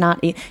when it's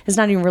not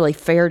even really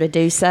fair to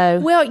do so.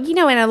 Well,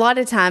 and a lot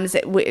of times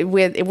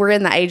we're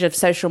in the age of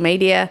social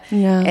media.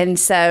 Yeah. And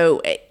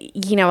so,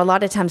 a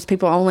lot of times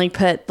people only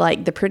put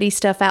like the pretty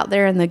stuff out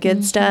there and the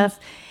good stuff.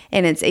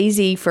 And it's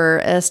easy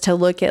for us to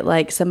look at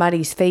like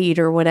somebody's feed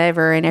or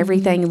whatever, and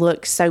everything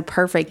looks so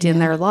perfect in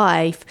their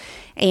life.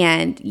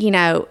 And,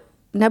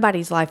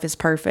 nobody's life is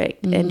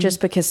perfect. And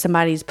just because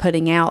somebody's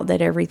putting out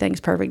that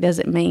everything's perfect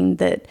doesn't mean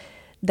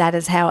that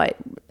is how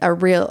a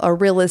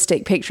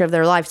realistic picture of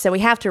their life. So we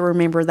have to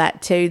remember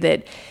that too,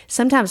 that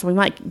sometimes we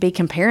might be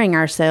comparing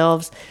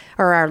ourselves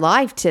or our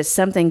life to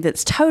something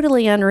that's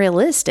totally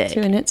unrealistic. To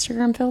an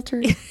Instagram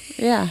filter.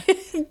 Yeah.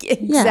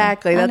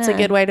 Exactly. Yeah, that's a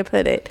good way to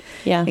put it.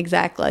 Yeah.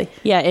 Exactly.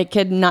 Yeah.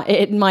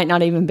 It might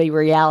not even be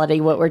reality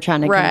what we're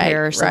trying to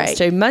compare ourselves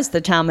to. Most of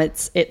the time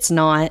it's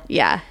not.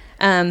 Yeah.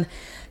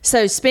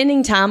 So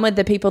spending time with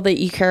the people that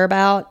you care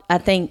about, I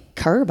think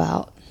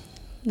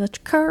Let's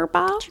care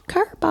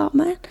about,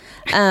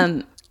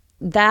 man.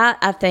 That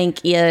I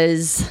think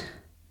is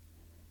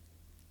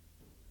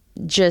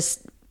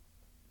just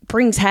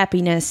brings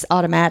happiness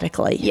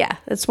automatically. Yeah,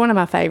 that's one of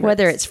my favorites.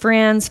 Whether it's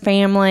friends,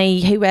 family,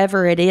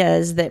 whoever it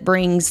is that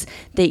brings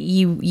that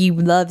you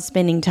love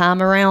spending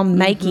time around,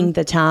 making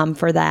the time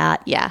for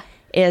that. Yeah,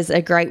 is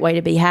a great way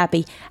to be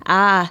happy.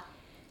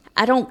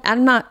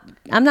 I'm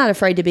not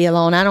afraid to be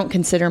alone. I don't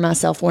consider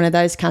myself one of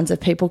those kinds of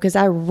people because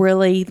I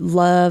really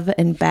love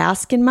and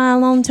bask in my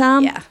alone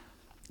time. Yeah.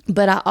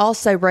 But I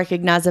also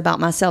recognize about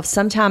myself,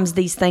 sometimes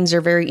these things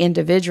are very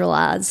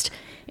individualized,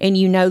 and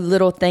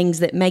little things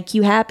that make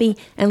you happy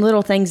and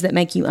little things that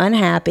make you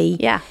unhappy.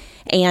 Yeah.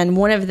 And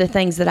one of the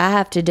things that I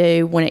have to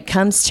do when it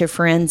comes to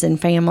friends and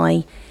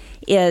family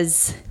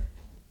is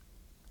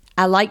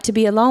I like to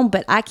be alone,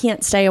 but I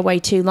can't stay away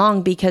too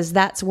long because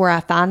that's where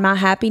I find my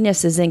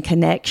happiness is in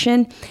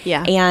connection.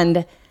 Yeah.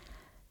 And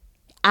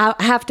I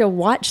have to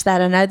watch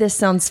that. I know this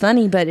sounds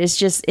funny, but it's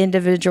just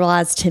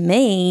individualized to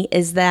me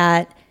is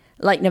that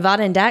like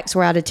Nevada and Dax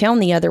were out of town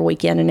the other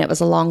weekend and it was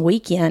a long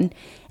weekend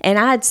and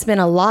I had spent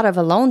a lot of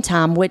alone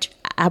time, which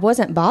I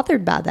wasn't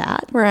bothered by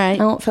that. Right. I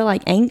don't feel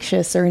like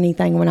anxious or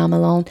anything when I'm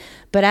alone,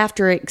 but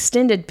after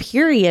extended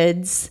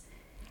periods,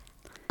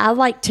 I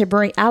like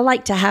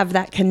to have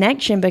that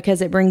connection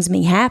because it brings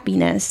me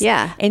happiness.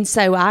 Yeah. And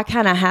so I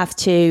kind of have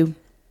to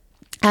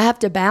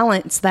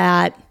balance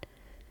that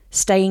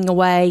staying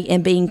away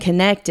and being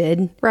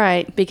connected.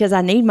 Right. Because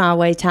I need my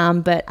away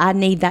time, but I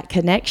need that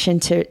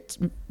connection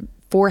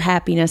for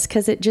happiness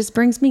because it just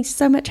brings me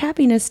so much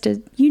happiness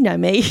to,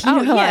 me.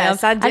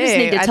 Yes, I do. I just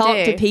need to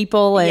talk to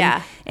people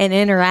and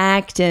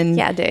interact and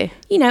I do.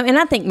 And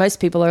I think most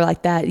people are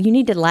like that. You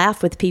need to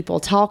laugh with people,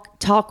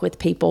 talk with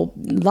people.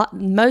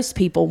 Most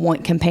people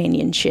want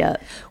companionship.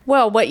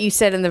 Well, what you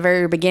said in the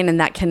very beginning,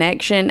 that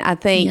connection, I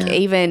think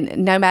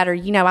even no matter,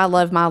 I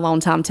love my alone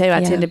time too.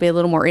 I tend to be a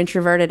little more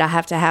introverted. I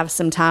have to have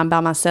some time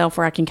by myself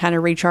where I can kind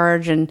of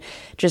recharge and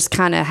just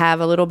kind of have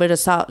a little bit of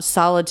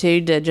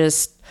solitude to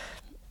just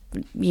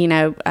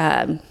wind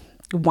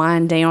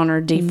down or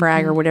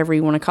defrag or whatever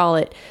you want to call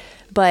it.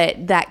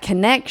 But that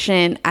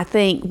connection, I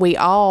think we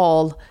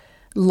all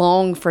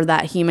long for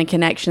that human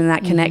connection,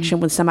 that connection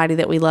with somebody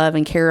that we love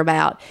and care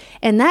about.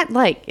 And that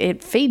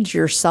it feeds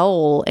your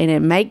soul and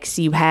it makes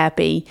you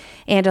happy.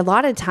 And a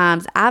lot of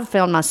times I've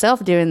found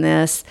myself doing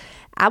this.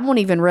 I won't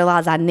even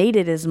realize I need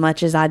it as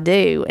much as I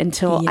do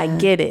until I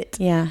get it.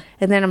 Yeah.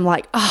 And then I'm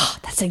like, oh,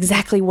 that's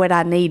exactly what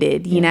I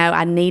needed.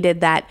 I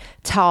needed that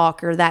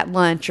talk or that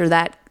lunch or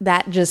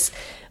that just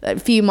a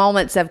few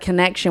moments of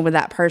connection with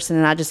that person.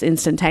 And I just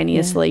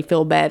instantaneously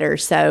feel better.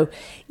 So,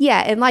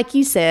 and like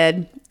you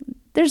said,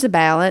 there's a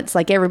balance.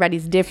 Like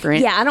everybody's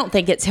different. Yeah, I don't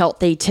think it's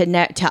healthy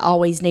to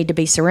always need to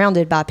be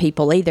surrounded by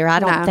people either. I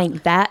don't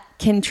think that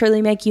can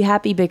truly make you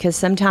happy because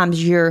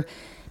sometimes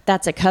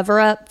that's a cover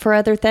up for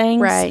other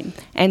things. Right.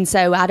 And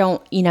so I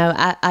don't,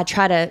 I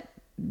try to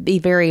be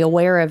very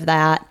aware of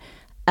that.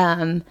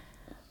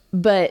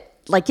 But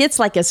it's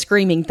like a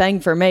screaming thing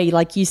for me.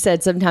 Like you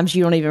said, sometimes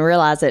you don't even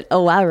realize it.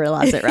 Oh, I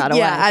realize it right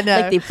away. I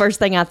know. Like the first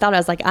thing I thought, I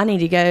was like, I need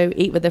to go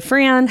eat with a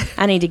friend.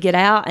 I need to get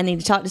out. I need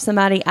to talk to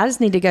somebody. I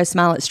just need to go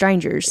smile at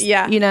strangers.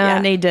 Yeah.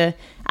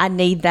 I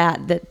need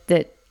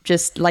that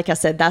just, like I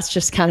said, that's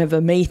just kind of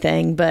a me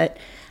thing. But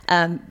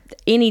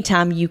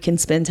anytime you can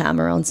spend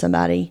time around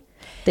somebody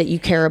that you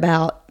care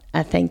about,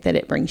 I think that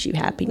it brings you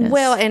happiness.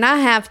 Well, and I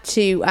have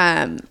to,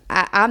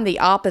 I'm the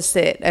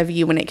opposite of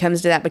you when it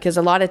comes to that because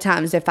a lot of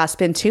times if I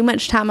spend too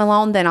much time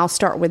alone, then I'll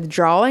start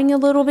withdrawing a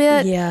little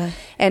bit. Yeah.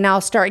 And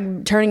I'll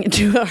start turning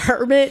into a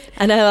hermit.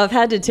 I know. I've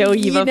had to tell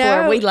you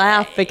before. We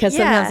laugh because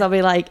sometimes I'll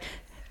be like,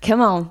 come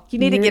on. You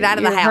need to get out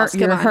of the house.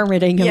 You're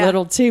hermiting a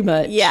little too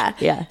much. Yeah.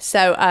 Yeah.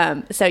 So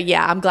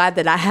I'm glad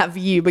that I have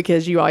you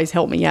because you always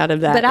help me out of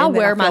that. But I'll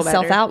wear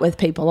myself out with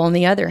people on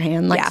the other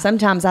hand.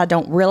 Sometimes I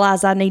don't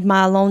realize I need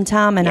my alone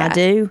time and I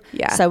do.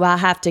 Yeah. So I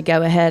have to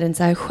go ahead and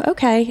say,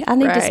 okay, I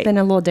need to spend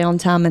a little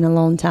downtime and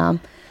alone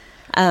time.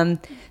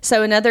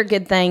 So another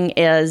good thing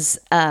is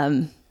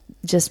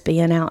just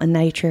being out in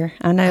nature.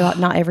 I know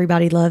not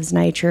everybody loves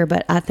nature,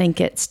 but I think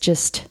it's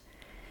just...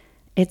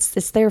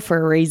 it's there for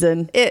a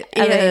reason. I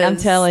mean, I'm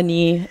telling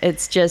you,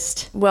 it's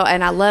just. Well,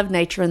 and I love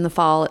nature in the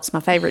fall. It's my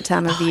favorite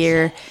time of the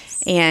year.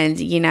 Yes. And,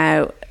 you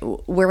know,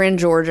 we're in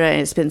Georgia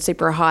and it's been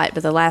super hot,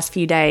 but the last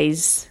few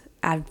days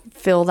I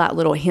feel that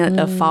little hint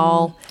of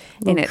fall.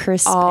 And it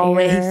crisp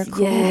always, air,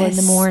 cool in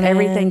the morning.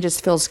 Everything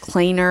just feels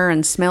cleaner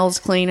and smells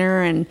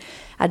cleaner. And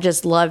I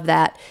just love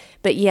that.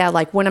 But yeah,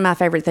 like one of my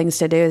favorite things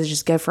to do is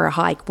just go for a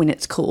hike when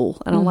it's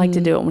cool. I don't like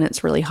to do it when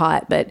it's really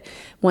hot, but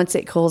once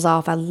it cools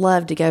off, I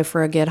love to go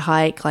for a good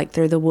hike, like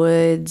through the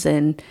woods.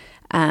 And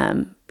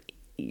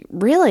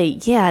really,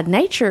 yeah,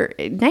 nature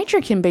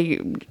can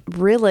be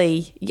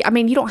really, I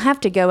mean, you don't have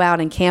to go out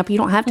and camp. You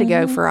don't have to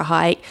go for a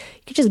hike.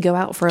 You can just go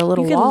out for a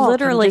little walk. You can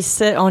literally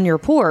sit on your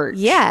porch.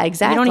 Yeah,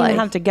 exactly. You don't even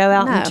have to go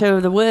out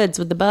into the woods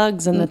with the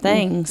bugs and the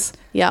things.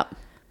 Yep.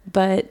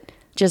 But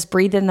just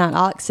breathe in that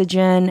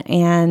oxygen,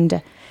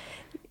 and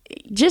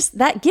just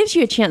that gives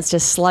you a chance to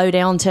slow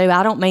down too.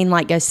 I don't mean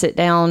like go sit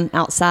down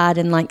outside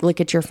and like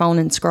look at your phone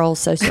and scroll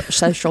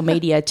social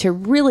media, to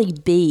really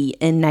be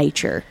in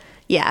nature.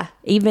 Yeah.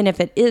 Even if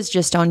it is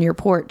just on your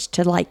porch,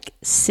 to like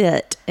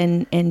sit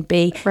and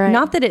be. Right.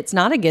 Not that it's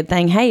not a good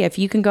thing. Hey, if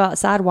you can go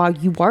outside while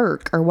you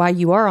work or while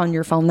you are on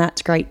your phone,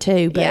 that's great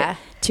too. But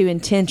to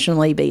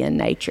intentionally be in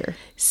nature.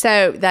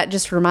 So that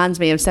just reminds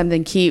me of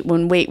something cute.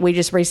 When we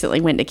just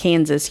recently went to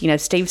Kansas, you know,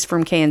 Steve's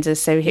from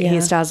Kansas, so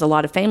he still has a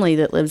lot of family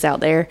that lives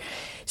out there.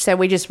 So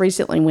we just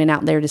recently went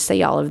out there to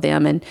see all of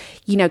them. And,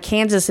 you know,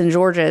 Kansas and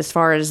Georgia, as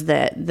far as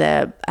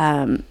the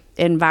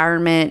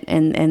environment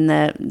and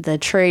the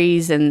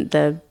trees and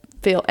the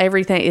field,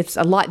 everything, it's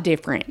a lot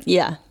different.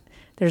 Yeah.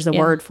 There's a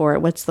word for it.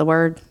 What's the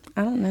word?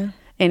 I don't know.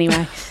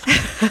 Anyway.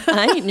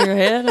 I ain't in your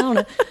head. I don't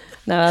know.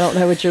 No, I don't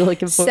know what you're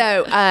looking for.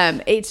 So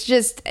it's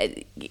just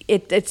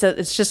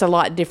it's just a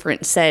lot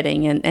different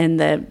setting, and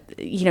the,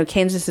 you know,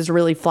 Kansas is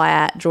really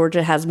flat.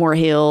 Georgia has more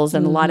hills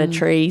and a lot of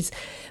trees.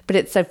 But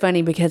it's so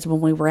funny because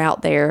when we were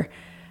out there,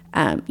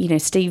 you know,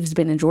 Steve's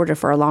been in Georgia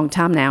for a long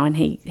time now, and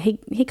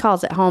he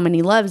calls it home and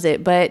he loves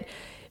it. But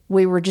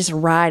we were just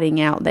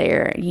riding out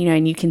there, you know,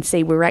 and you can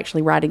see we were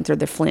actually riding through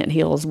the Flint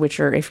Hills, which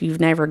are, if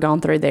you've never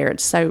gone through there,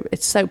 it's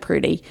so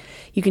pretty.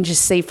 You can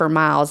just see for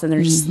miles, and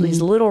there's just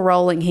these little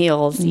rolling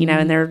hills, you know,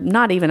 and there are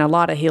not even a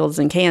lot of hills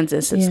in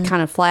Kansas. It's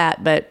kind of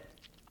flat, but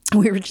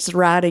we were just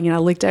riding, and I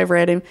looked over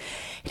at him,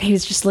 and he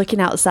was just looking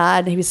outside,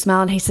 and he was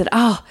smiling. He said,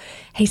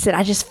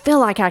 I just feel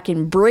like I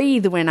can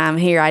breathe when I'm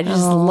here. I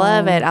just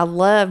love it. I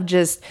love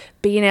just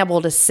being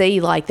able to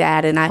see like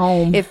that.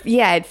 And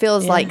it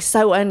feels like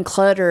so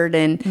uncluttered,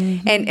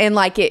 and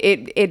like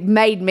it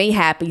made me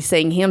happy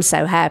seeing him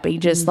so happy,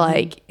 just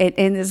like,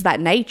 and it's that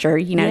nature,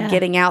 you know,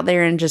 getting out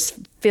there and just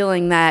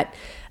feeling that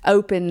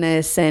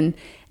openness. And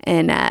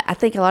I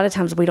think a lot of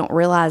times we don't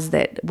realize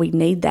that we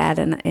need that.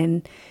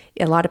 And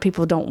a lot of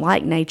people don't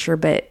like nature,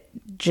 but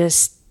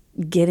just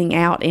getting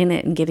out in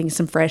it and getting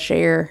some fresh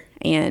air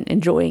and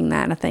enjoying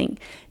that, I think,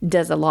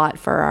 does a lot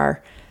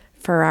for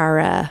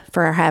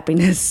our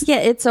happiness. Yeah,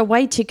 it's a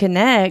way to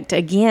connect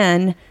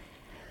again.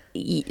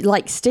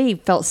 Like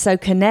Steve felt so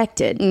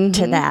connected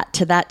to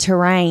that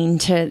terrain,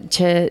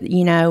 to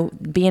you know,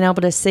 being able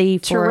to see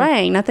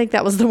terrain. I think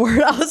that was the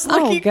word I was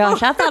looking for. Oh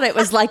gosh, I thought it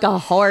was like a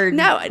hard word.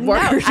 No,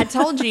 I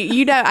told you.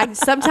 You know,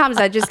 sometimes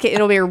I just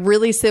it'll be a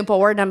really simple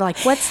word, and I'm like,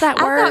 what's that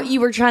word? I thought you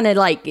were trying to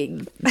like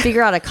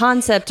figure out a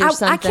concept or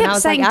something. I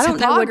was saying like, I don't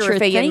know what you're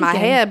thinking in my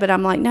head, but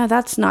I'm like, no,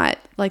 that's not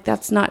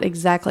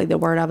exactly the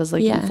word I was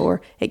looking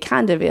for. It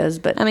kind of is,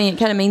 but I mean, it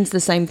kind of means the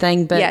same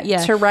thing. But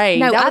terrain.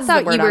 No, I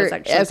thought you were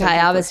okay.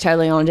 I was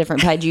totally on a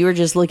different page. You were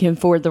just looking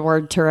for the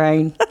word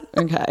terrain.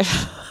 Okay.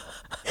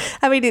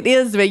 I mean, it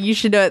is, but you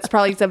should know it's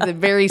probably something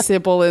very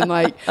simple and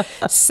like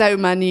so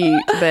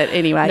minute. But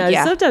anyway,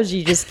 sometimes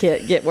you just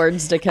can't get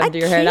words to come to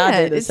your head.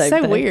 I do the same thing.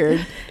 It's so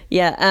weird.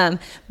 Yeah.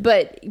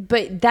 But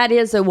that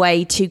is a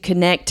way to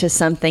connect to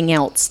something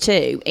else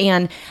too.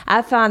 And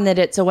I find that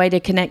it's a way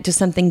to connect to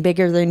something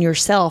bigger than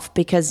yourself,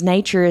 because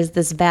nature is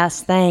this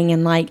vast thing.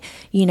 And like,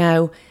 you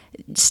know,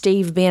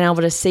 Steve being able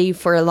to see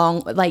for a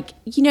long, like,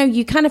 you know,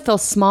 you kind of feel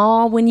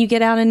small when you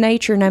get out in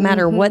nature, no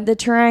matter what the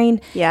terrain.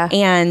 Yeah.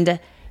 And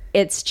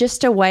it's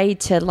just a way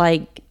to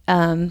like,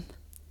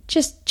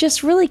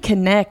 just really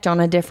connect on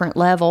a different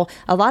level.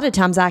 A lot of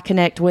times I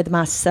connect with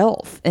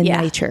myself in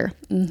nature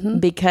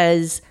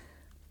because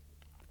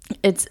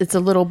it's a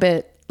little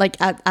bit like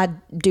I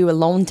do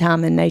alone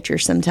time in nature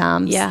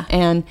sometimes. Yeah.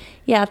 And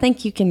I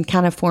think you can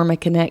kind of form a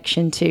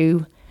connection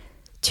to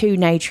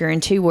nature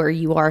and to where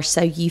you are.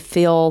 So you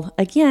feel,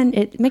 again,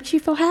 it makes you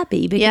feel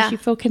happy because you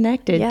feel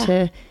connected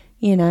to,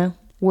 you know,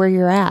 where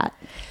you're at.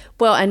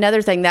 Well,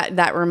 another thing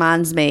that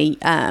reminds me,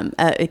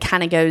 it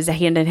kind of goes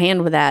hand in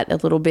hand with that a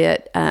little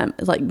bit,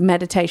 like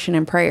meditation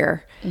and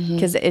prayer.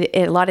 Because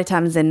a lot of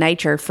times in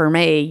nature, for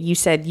me, you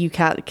said you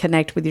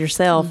connect with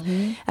yourself.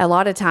 A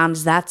lot of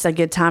times that's a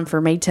good time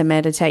for me to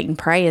meditate and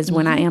pray is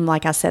when I am,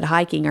 like I said,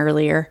 hiking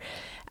earlier,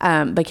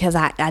 because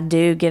I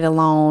do get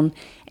alone.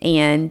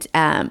 And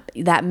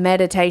that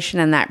meditation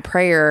and that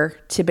prayer,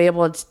 to be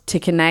able to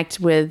connect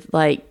with,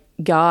 like,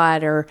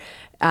 God or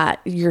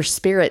your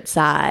spirit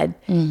side,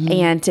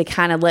 and to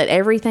kind of let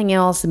everything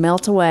else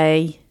melt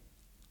away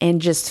and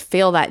just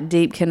feel that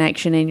deep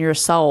connection in your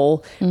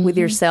soul with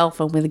yourself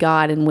and with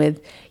God and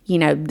with,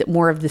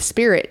 more of the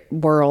spirit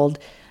world.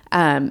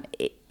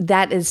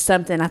 That is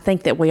something I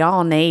think that we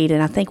all need.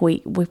 And I think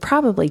we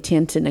probably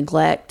tend to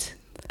neglect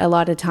a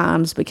lot of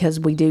times because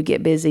we do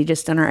get busy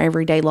just in our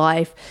everyday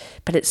life,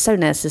 but it's so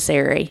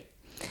necessary.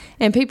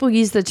 And people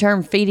use the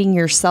term feeding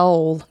your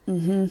soul,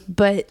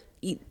 but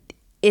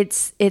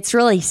it's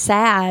really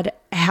sad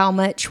how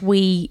much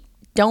we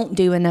don't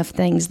do enough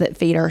things that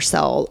feed our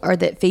soul or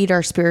that feed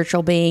our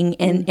spiritual being.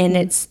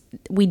 And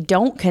we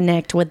don't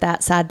connect with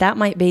that side. That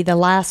might be the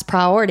last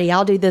priority.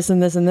 I'll do this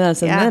and this and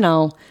this, and then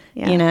I'll,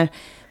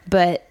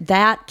 but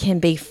that can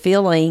be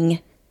filling.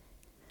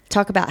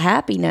 Talk about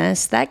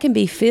happiness. That can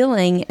be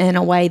filling in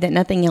a way that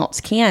nothing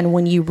else can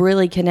when you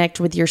really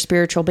connect with your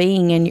spiritual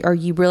being or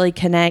you really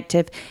connect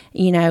if,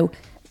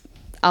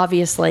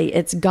 obviously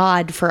it's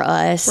God for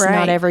us. Right.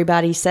 Not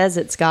everybody says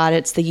it's God.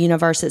 It's the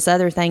universe. It's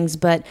other things.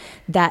 But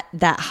that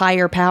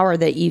higher power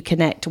that you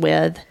connect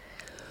with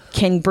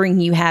can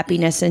bring you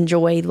happiness and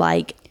joy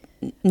like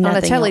nothing on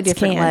a totally else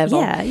different can.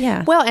 level.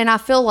 Yeah. Well, and I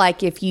feel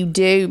like if you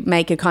do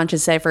make a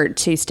conscious effort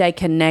to stay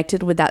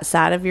connected with that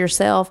side of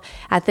yourself,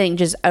 I think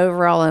just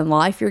overall in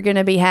life, you're going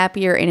to be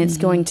happier, and it's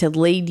going to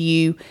lead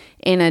you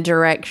in a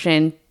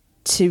direction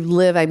to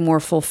live a more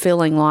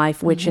fulfilling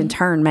life, which in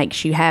turn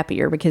makes you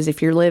happier. Because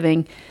if you're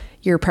living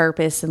your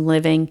purpose and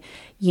living,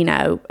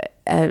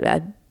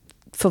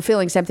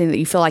 fulfilling something that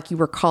you feel like you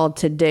were called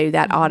to do,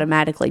 that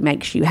automatically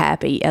makes you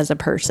happy as a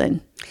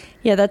person.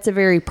 Yeah, that's a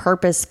very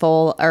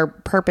purposeful or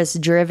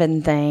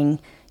purpose-driven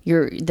thing.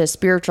 The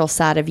spiritual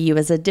side of you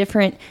is a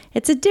different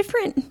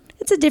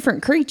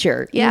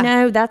creature.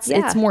 Yeah.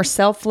 It's more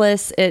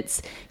selfless.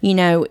 It's,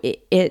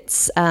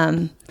 it's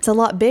a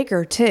lot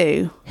bigger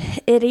too.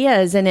 It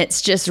is. And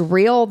it's just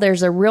real.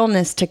 There's a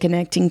realness to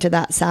connecting to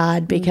that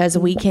side because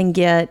we can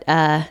get,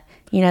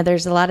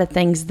 there's a lot of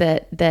things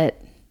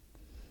that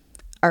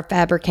are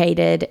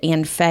fabricated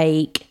and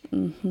fake,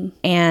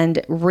 and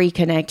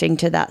reconnecting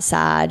to that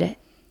side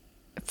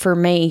for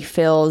me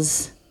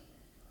feels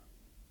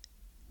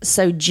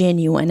so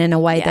genuine in a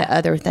way that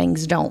other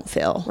things don't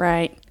feel.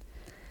 Right.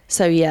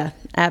 So yeah,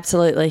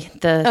 absolutely.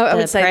 I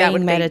would say that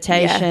would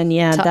meditation. Be,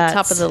 that's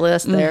top of the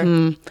list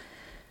there.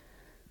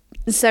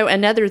 So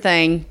another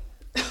thing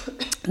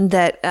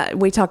that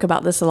we talk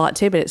about this a lot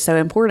too, but it's so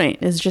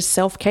important, is just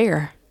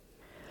self-care.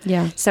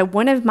 Yeah. So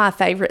one of my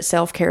favorite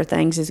self-care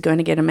things is going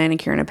to get a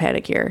manicure and a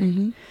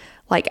pedicure.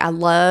 Like I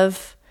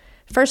love,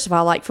 first of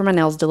all, like for my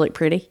nails to look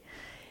pretty.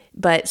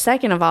 But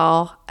second of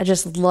all, I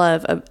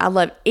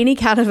love any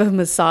kind of a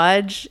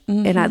massage,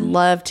 and I'd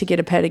love to get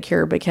a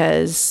pedicure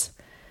because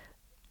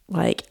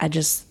like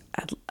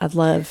I'd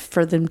love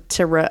for them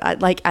to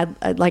like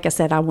I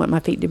said, I want my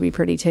feet to be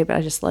pretty too, but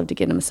I just love to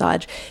get a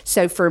massage.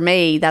 So for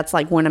me, that's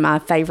like one of my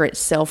favorite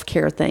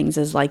self-care things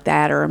is like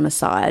that or a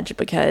massage,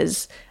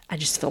 because I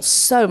just feel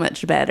so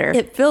much better.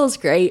 It feels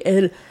great.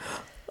 And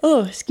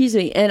excuse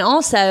me. And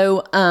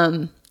also,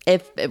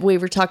 if we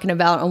were talking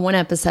about on one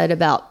episode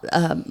about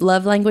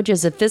love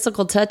languages, if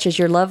physical touch is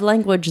your love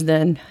language,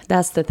 then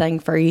that's the thing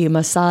for you.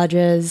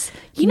 Massages,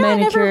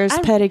 manicures,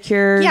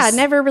 pedicures. Yeah, I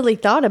never really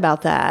thought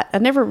about that. I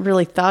never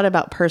really thought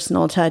about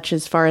personal touch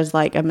as far as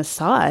like a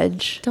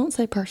massage. Don't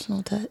say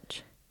personal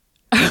touch.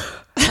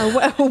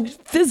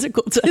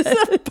 Physical touch.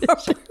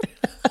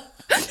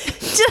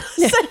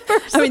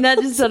 I mean, that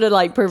just sounded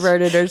like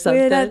perverted or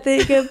something. When I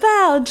think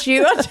about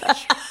you.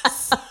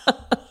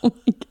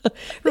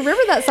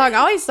 Remember that song? I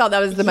always thought that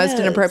was the most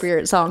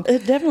inappropriate song.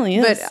 It definitely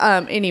is.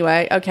 But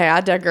anyway, okay,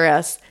 I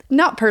digress.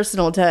 Not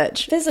personal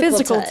touch.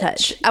 Physical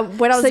touch.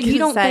 What I was so you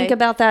don't think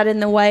about that in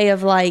the way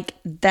of like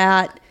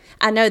that.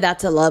 I know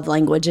that's a love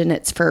language and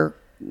it's for,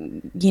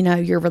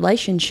 your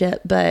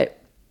relationship, but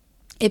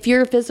if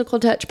you're a physical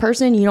touch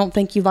person, you don't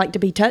think you like to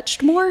be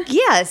touched more?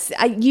 Yes,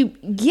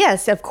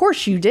 yes, of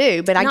course you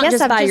do. But I guess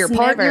just by your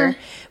partner. Never,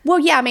 well,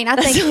 yeah, I mean, I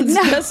think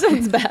that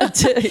sounds bad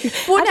too.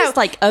 Well, I just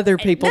like other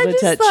people to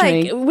touch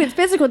me. With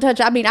physical touch,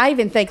 I mean, I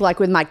even think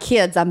like with my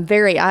kids, I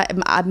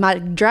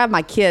might drive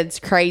my kids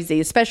crazy,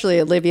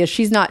 especially Olivia.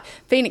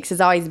 Phoenix has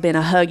always been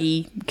a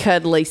huggy,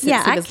 cuddly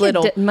since he was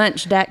little.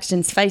 Munch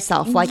Daxton's face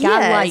off. Like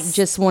I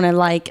just want to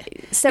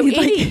like. So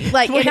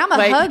and I'm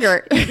a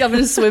hugger. I'm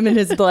gonna swim in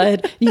his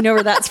blood. You know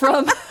where that's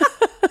from?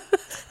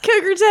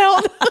 Cougar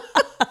Town.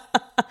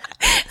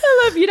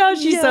 I love,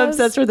 she's so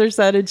obsessed with her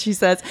son, and she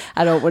says,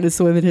 I don't want to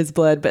swim in his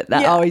blood, but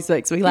that always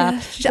makes me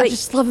laugh. I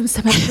just love him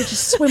so much. I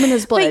just swim in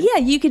his blood. But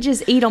yeah, you could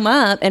just eat them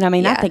up. And I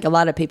mean, I think a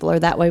lot of people are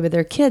that way with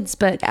their kids,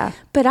 but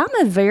I'm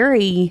a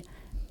very,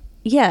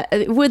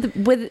 with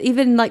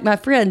even like my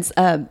friends,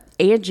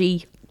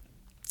 Angie,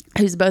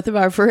 who's both of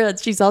our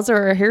friends, she's also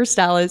our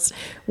hairstylist.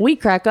 We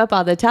crack up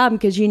all the time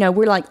because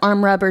we're like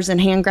arm rubbers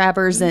and hand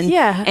grabbers and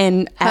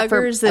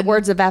huggers and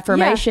words of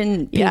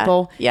affirmation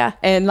people. Yeah.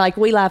 And like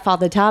we laugh all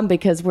the time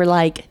because we're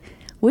like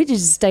we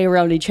just stay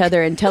around each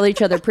other and tell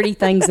each other pretty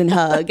things and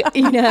hug,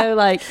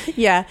 like.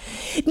 Yeah.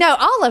 No,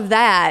 all of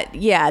that.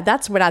 Yeah.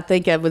 That's what I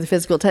think of with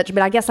physical touch.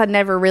 But I guess I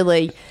never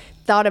really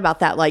thought about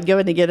that, like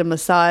going to get a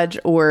massage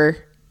or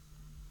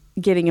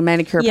getting a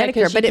manicure,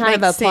 pedicure. But it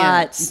makes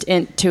sense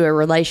into a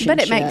relationship.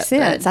 But it makes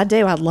sense. I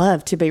do. I'd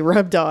love to be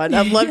rubbed on.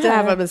 I'd love to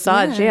have a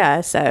massage.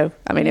 Yeah. So,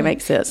 I mean, it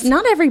makes sense.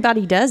 Not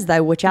everybody does,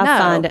 though, which I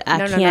find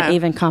I can't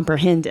even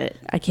comprehend it.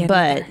 I can't.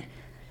 But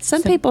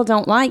some people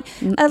don't like.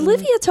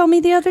 Olivia told me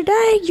the other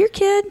day, your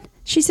kid,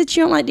 she said she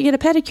don't like to get a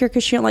pedicure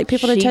because she don't like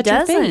people to touch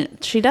her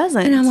feet. She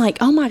doesn't. And I'm like,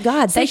 oh my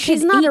God, they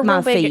should eat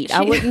my feet.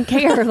 I wouldn't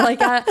care.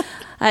 Like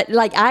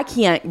I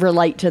can't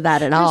relate to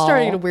that at all. You're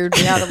starting to weird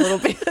me out a little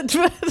bit.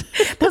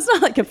 That's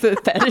not like a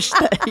foot fetish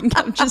thing.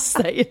 I'm just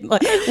saying,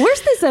 like,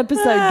 where's this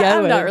episode going?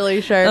 I'm not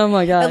really sure. Oh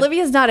my God.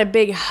 Olivia's not a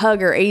big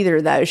hugger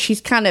either, though.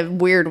 She's kind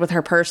of weird with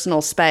her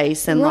personal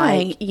space and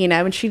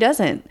and she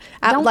doesn't.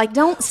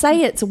 Don't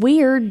say it's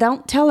weird.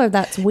 Don't tell her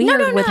that's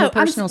weird with her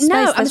personal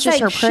space. That's just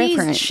her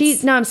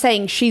preference. I'm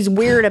saying she's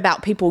weird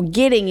about people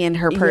getting in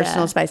her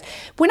personal space.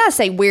 When I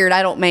say weird,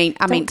 I don't mean.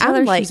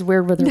 She's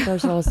weird with her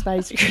personal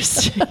space,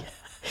 Christy.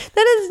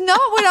 That is not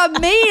what I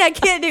mean. I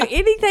can't do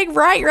anything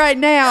right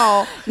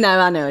now. No,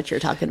 I know what you're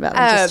talking about.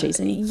 I'm just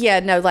teasing you.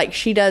 Yeah, no, like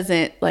she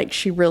doesn't, like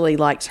she really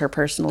likes her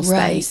personal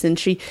space. And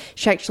she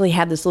actually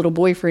had this little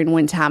boyfriend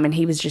one time and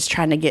he was just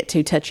trying to get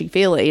too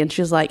touchy-feely. And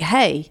she was like,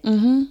 hey,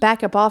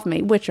 back up off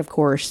me, which of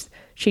course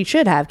she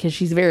should have because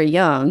she's very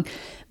young.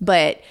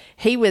 But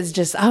he was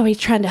just, he's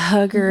trying to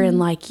hug her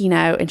and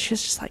and she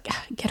was just like,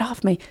 get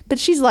off me. But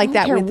she's like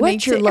that with me.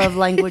 What your love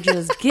language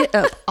is, get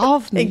up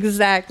off me.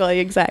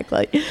 Exactly.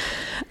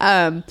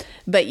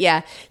 But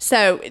yeah,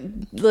 so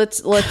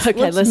let's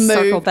move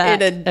circle back.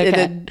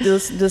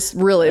 This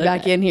really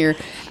back in here.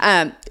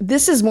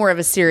 This is more of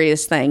a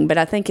serious thing, but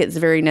I think it's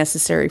very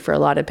necessary for a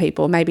lot of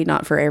people. Maybe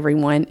not for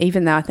everyone,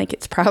 even though I think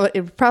it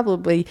would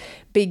probably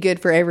be good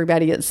for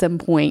everybody at some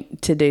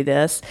point to do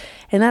this,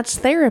 and that's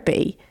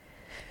therapy.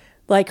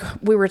 Like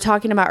we were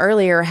talking about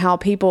earlier, how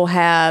people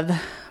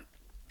have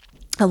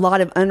a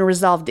lot of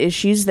unresolved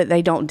issues that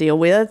they don't deal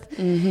with.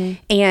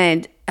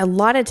 And a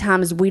lot of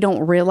times we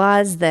don't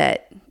realize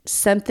that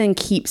something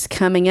keeps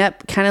coming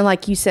up. Kind of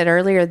like you said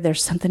earlier,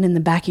 there's something in the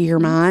back of your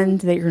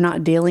mind that you're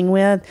not dealing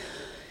with.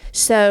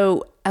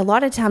 So a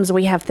lot of times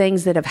we have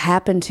things that have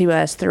happened to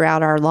us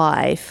throughout our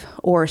life,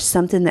 or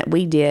something that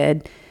we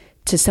did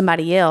to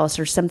somebody else,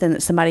 or something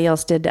that somebody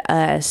else did to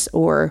us,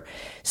 or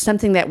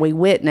something that we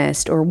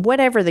witnessed, or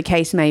whatever the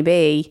case may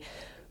be.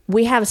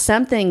 We have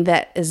something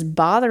that is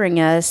bothering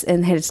us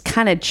and has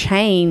kind of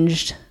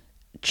changed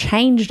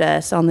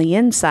us on the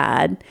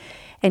inside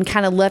and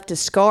kind of left a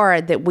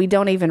scar that we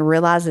don't even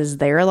realize is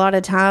there a lot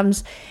of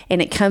times.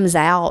 And it comes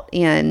out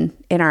in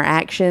our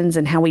actions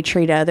and how we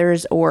treat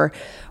others or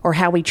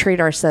how we treat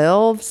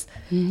ourselves.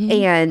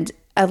 And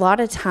a lot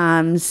of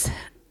times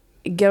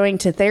going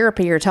to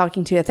therapy or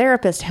talking to a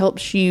therapist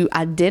helps you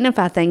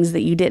identify things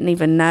that you didn't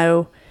even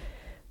know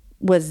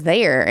was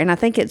there. And I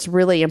think it's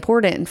really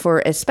important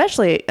for,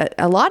 especially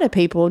a lot of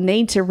people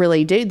need to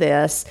really do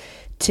this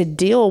to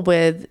deal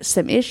with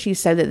some issues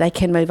so that they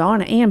can move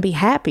on and be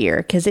happier.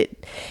 Because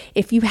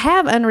if you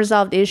have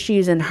unresolved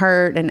issues and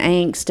hurt and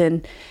angst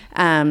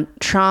and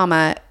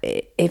trauma,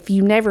 if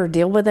you never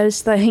deal with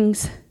those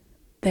things,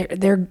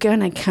 they're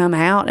gonna come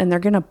out and they're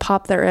gonna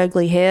pop their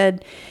ugly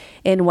head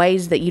in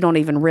ways that you don't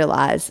even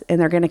realize,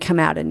 and they're gonna come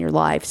out in your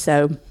life.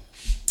 So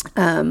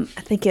I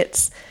think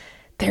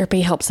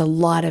therapy helps a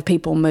lot of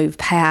people move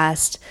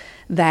past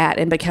that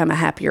and become a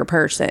happier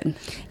person.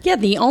 Yeah,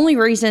 some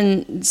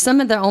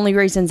of the only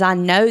reasons I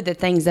know the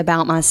things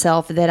about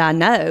myself that I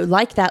know,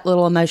 like that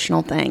little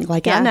emotional thing.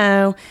 Like I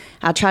know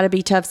I try to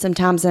be tough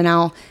sometimes, and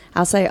I'll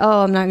say,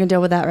 oh, I'm not going to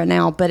deal with that right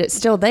now, but it's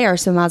still there,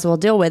 so might as well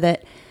deal with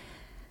it,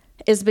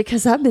 is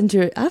because I've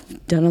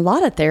done a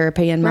lot of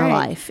therapy in my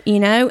life,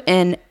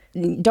 and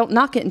don't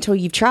knock it until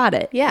you've tried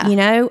it.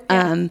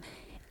 Yeah.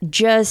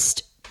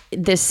 Just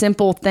this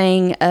simple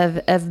thing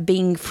of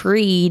being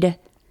freed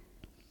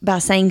by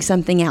saying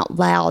something out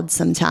loud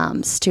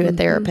sometimes to a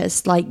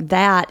therapist, like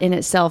that in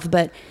itself.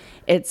 But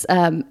it's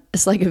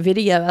like a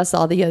video I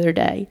saw the other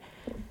day.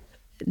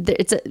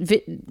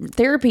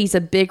 Therapy's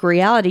a big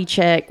reality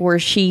check where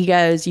she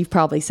goes, you've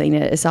probably seen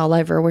it, it's all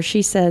over, where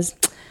she says,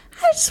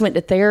 I just went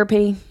to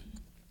therapy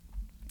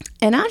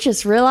and I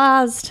just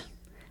realized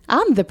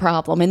I'm the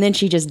problem. And then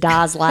she just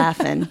dies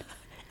laughing.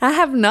 I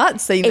have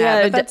not seen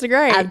that, but that's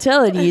great. I'm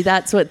telling you,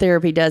 that's what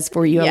therapy does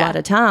for you a lot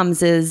of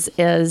times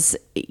is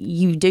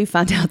you do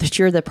find out that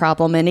you're the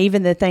problem. And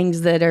even the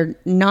things that are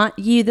not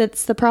you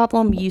that's the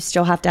problem, you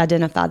still have to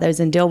identify those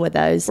and deal with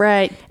those.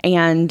 Right.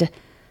 And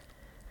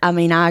I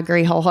mean, I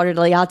agree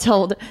wholeheartedly. I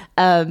told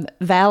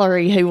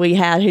Valerie,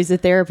 who's a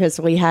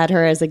therapist, we had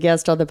her as a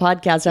guest on the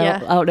podcast. I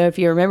don't know if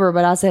you remember,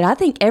 but I said, I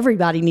think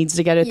everybody needs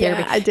to go to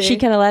therapy. I did. She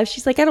kind of laughed.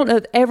 She's like, I don't know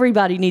if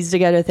everybody needs to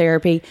go to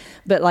therapy,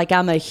 but like,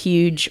 I'm a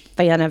huge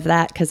fan of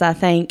that because I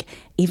think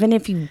even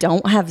if you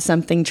don't have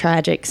something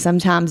tragic,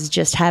 sometimes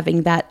just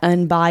having that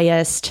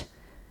unbiased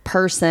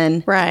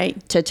person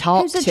right to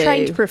talk Who's a to.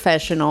 trained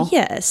professional.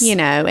 Yes.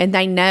 And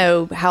they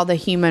know how the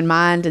human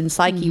mind and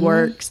psyche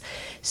works.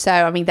 So,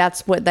 I mean,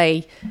 that's what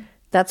they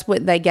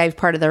gave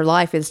part of their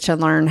life, is to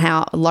learn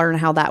how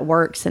that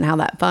works and how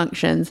that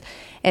functions.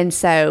 And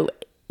so,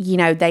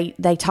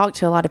 they talk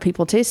to a lot of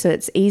people too, so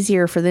it's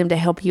easier for them to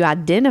help you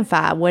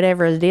identify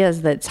whatever it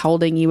is that's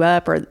holding you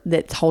up or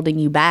that's holding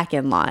you back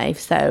in life.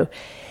 So,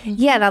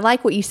 yeah, and I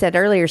like what you said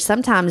earlier.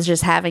 Sometimes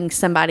just having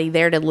somebody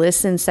there to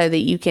listen so that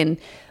you can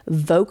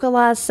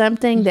vocalize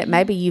something that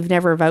maybe you've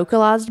never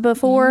vocalized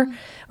before,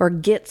 or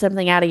get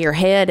something out of your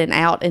head and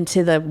out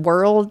into the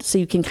world so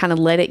you can kind of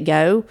let it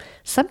go.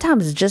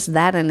 Sometimes just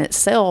that in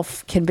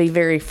itself can be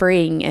very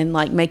freeing and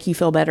like make you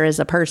feel better as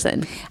a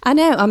person. I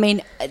know. I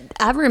mean,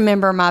 I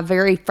remember my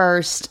very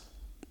first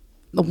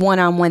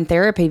one-on-one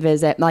therapy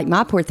visit. Like,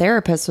 my poor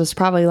therapist was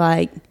probably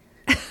like,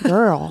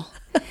 girl,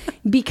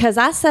 because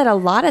I said a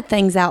lot of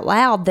things out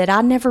loud that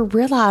I never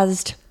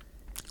realized.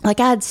 Like,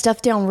 I had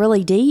stuff down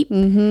really deep.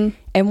 And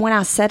when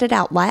I said it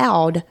out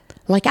loud,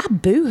 like, I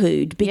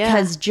boo-hooed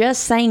because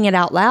just saying it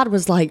out loud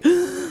was like,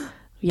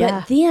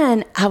 but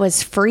then I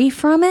was free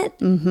from it.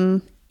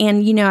 And,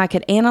 I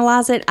could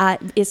analyze it.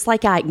 It's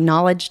like I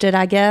acknowledged it,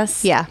 I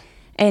guess. Yeah.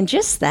 And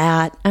just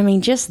that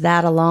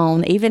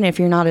alone, even if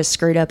you're not as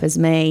screwed up as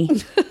me,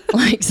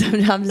 like,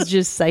 sometimes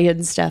just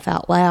saying stuff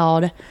out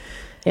loud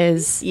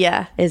is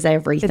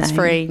everything. It's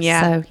free.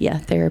 Yeah. So,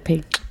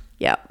 therapy.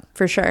 Yeah,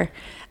 for sure.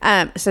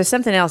 So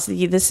something else,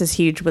 this is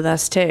huge with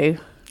us too.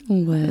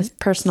 What? Is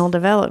personal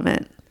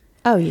development.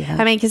 Oh, yeah.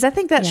 I mean, because I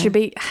think that should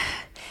be,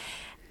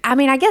 I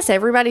mean, I guess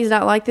everybody's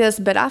not like this,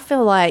 but I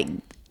feel like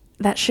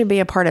that should be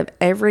a part of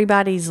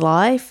everybody's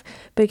life,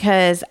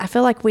 because I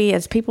feel like we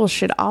as people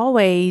should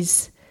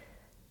always,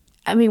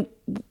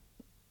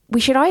 we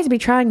should always be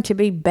trying to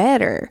be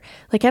better.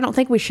 Like, I don't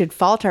think we should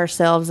fault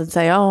ourselves and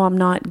say, oh, I'm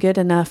not good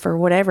enough or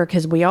whatever,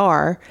 because we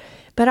are.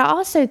 But I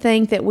also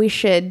think that we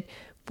should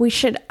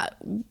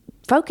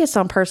focus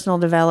on personal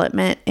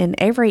development in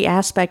every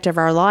aspect of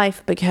our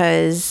life,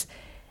 because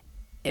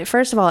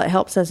first of all, it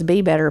helps us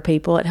be better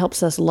people. It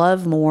helps us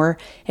love more.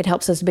 It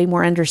helps us be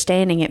more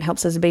understanding. It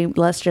helps us be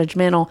less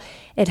judgmental.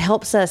 It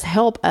helps us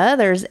help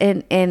others.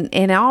 And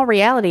in all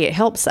reality, it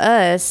helps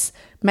us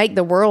make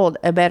the world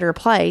a better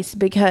place,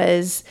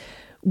 because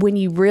when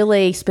you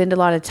really spend a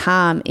lot of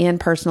time in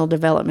personal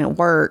development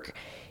work,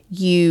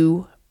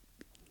 you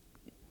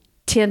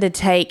tend to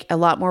take a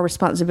lot more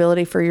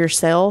responsibility for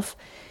yourself,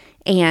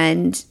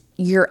 and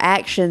your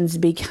actions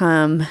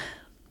become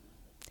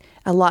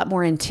a lot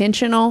more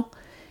intentional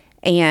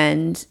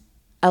and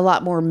a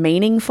lot more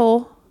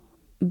meaningful,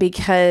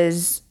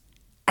 because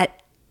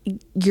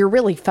you're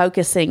really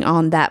focusing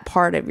on that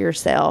part of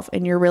yourself,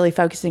 and you're really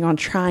focusing on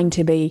trying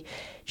to be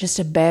just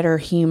a better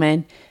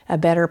human, a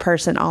better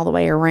person all the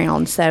way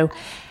around. So,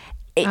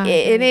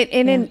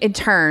 in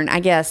turn, I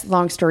guess,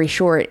 long story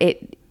short,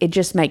 it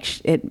just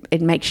makes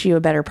it makes you a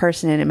better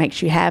person, and it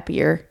makes you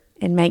happier,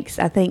 and makes,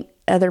 I think,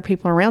 other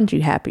people around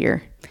you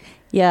happier.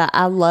 Yeah,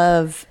 I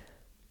love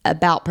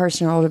about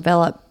personal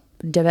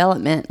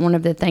development. One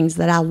of the things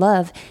that I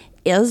love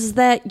is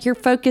that your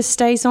focus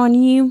stays on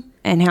you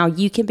and how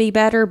you can be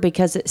better,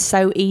 because it's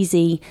so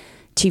easy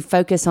to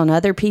focus on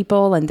other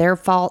people and their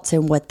faults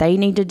and what they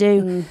need to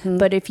do.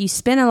 But if you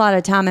spend a lot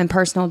of time in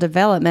personal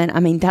development, I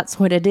mean, that's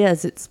what it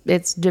is.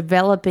 It's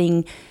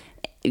developing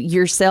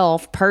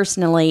yourself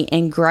personally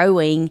and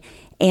growing,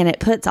 and it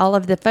puts all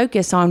of the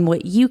focus on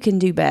what you can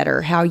do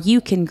better, how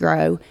you can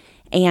grow,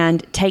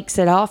 and takes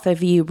it off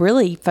of you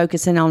really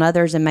focusing on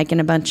others and making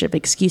a bunch of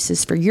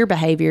excuses for your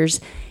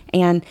behaviors.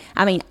 And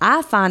I mean,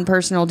 I find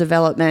personal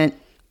development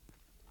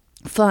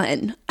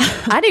fun.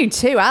 I do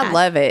too. I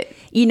love it.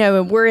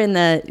 And we're in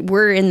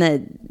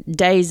the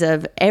days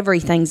of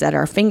everything's at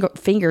our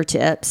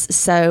fingertips.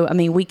 So, I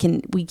mean,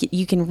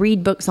 you can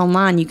read books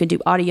online, you can do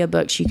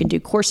audiobooks, you can do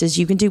courses,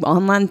 you can do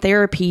online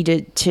therapy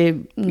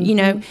to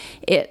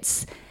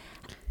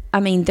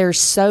there's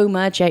so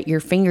much at your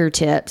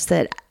fingertips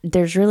that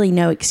there's really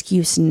no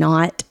excuse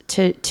not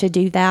to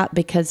do that,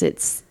 because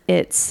it's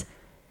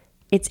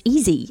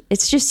easy.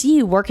 It's just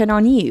you working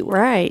on you.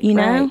 Right.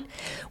 Right.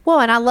 Well,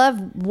 and I love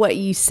what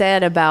you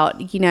said about,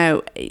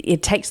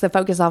 it takes the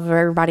focus off of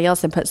everybody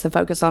else and puts the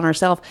focus on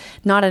ourselves,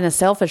 not in a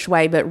selfish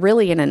way, but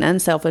really in an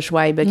unselfish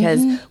way,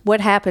 because what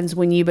happens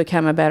when you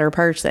become a better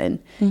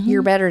person?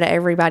 You're better to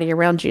everybody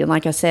around you. And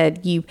like I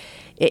said,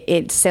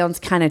 it sounds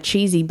kind of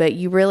cheesy, but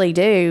you really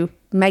do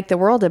make the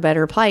world a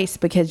better place,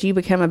 because you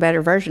become a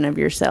better version of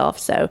yourself.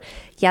 So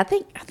yeah, I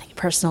think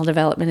personal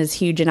development is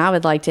huge, and I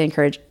would like to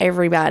encourage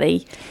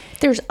everybody.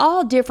 There's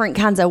all different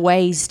kinds of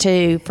ways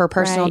too for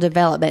personal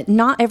development.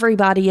 Not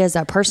everybody is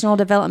a personal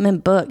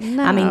development book.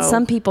 No. I mean,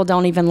 some people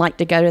don't even like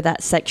to go to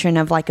that section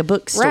of like a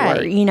bookstore,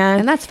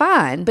 and that's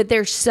fine. But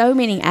there's so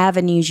many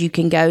avenues you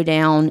can go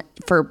down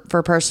for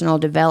personal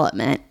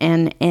development,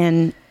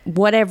 and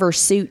whatever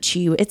suits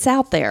you, it's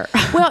out there.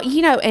 Well,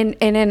 and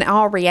in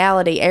all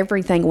reality,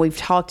 everything we've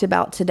talked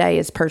about today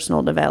is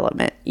personal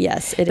development.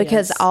 Yes, it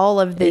because is. all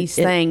of these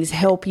things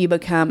help you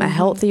become a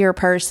healthier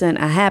person,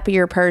 a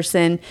happier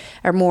person,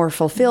 a more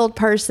fulfilled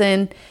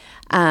person,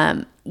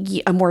 a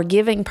more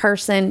giving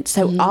person.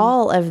 So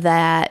all of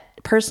that,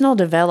 personal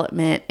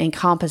development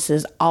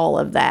encompasses all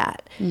of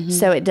that.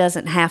 So it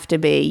doesn't have to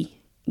be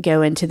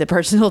go into the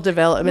personal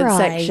development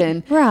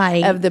section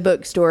of the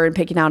bookstore and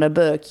picking out a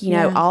book.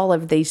 All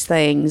of these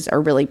things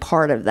are really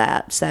part of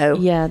that. So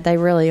yeah, they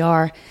really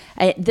are.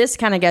 This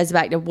kind of goes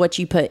back to what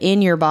you put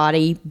in your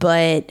body,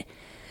 but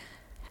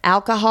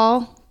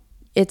alcohol,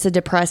 it's a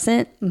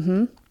depressant.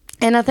 And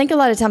I think a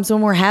lot of times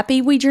when we're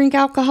happy, we drink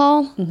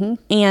alcohol,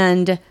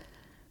 and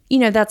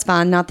that's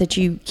fine. Not that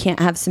you can't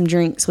have some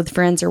drinks with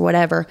friends or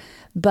whatever,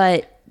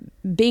 but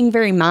being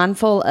very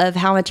mindful of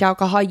how much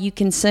alcohol you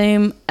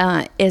consume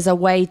is a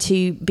way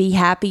to be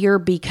happier,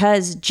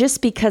 because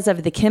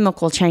of the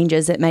chemical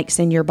changes it makes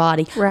in your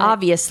body. Right.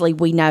 Obviously,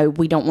 we know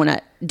we don't want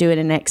to do it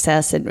in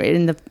excess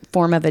in the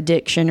form of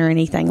addiction or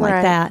anything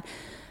like that.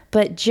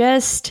 But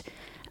just,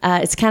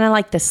 it's kind of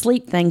like the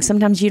sleep thing.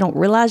 Sometimes you don't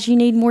realize you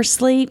need more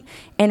sleep.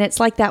 And it's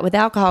like that with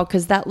alcohol,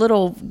 because that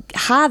little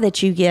high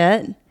that you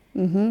get,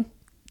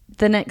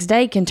 the next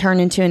day can turn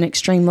into an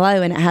extreme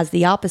low, and it has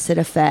the opposite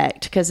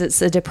effect, because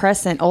it's a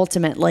depressant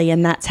ultimately,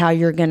 and that's how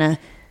you're going to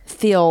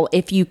feel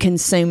if you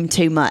consume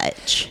too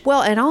much.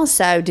 Well, and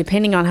also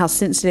depending on how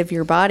sensitive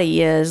your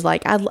body is,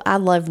 like I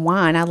love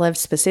wine. I love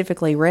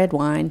specifically red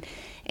wine,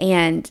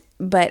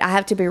 but I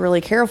have to be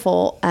really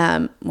careful.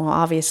 Well,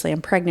 obviously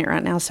I'm pregnant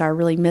right now, so I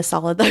really miss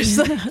all of those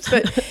things.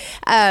 But,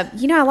 I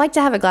like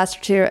to have a glass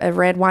or two of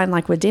red wine,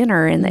 like with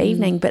dinner in the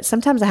evening, but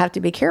sometimes I have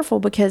to be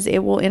careful because it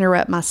will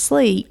interrupt my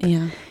sleep.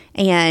 Yeah.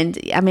 And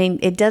I mean,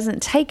 it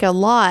doesn't take a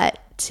lot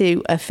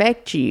to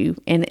affect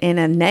you in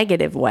a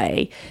negative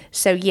way.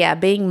 So yeah,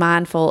 being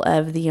mindful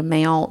of the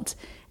amount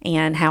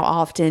and how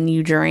often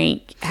you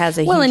drink has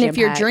a huge impact. Well, and if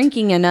you're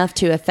drinking enough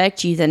to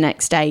affect you the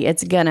next day,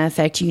 it's going to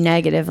affect you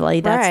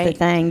negatively. That's the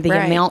thing, the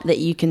amount that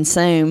you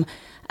consume.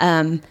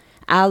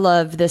 I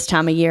love this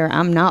time of year.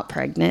 I'm not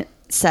pregnant,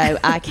 so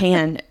I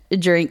can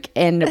drink.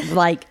 And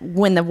like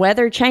when the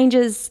weather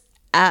changes,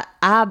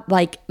 I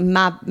like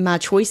my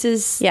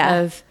choices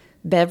of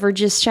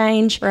beverages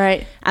change.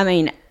 Right. I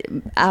mean,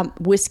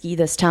 whiskey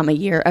this time of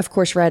year. Of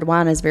course, red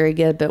wine is very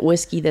good, but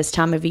whiskey this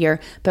time of year.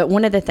 But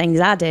one of the things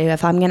I do,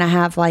 if I'm going to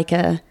have I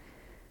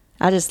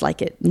just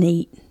like it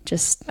neat.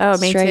 Just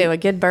me too. A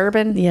good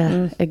bourbon.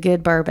 Yeah, a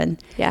good bourbon.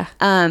 Yeah.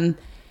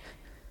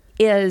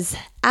 Is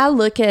I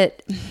look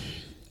at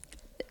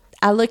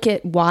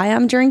why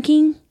I'm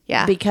drinking.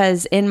 Yeah.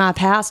 Because in my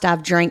past,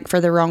 I've drank for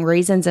the wrong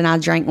reasons, and I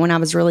drank when I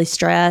was really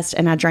stressed,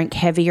 and I drank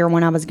heavier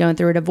when I was going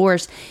through a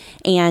divorce,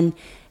 and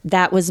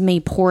that was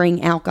me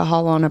pouring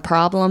alcohol on a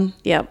problem.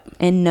 Yep.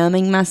 And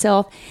numbing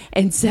myself.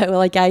 And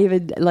so I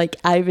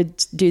even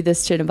do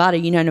this to Nevada.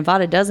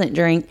 Nevada doesn't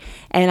drink,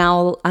 and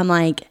I'm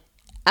like,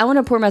 I want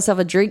to pour myself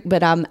a drink,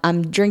 but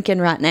I'm drinking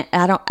right now.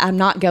 I'm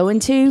not going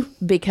to,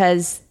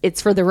 because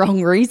it's for the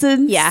wrong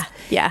reasons. Yeah.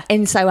 Yeah.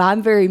 And so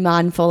I'm very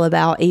mindful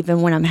about,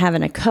 even when I'm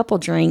having a couple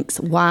drinks,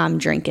 why I'm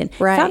drinking.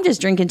 Right. If I'm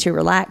just drinking to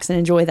relax and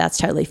enjoy, that's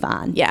totally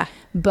fine. Yeah.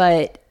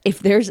 But if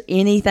there's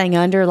anything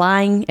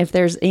underlying, if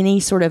there's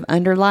any sort of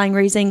underlying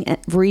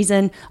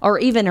reason, or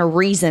even a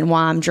reason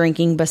why I'm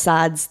drinking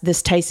besides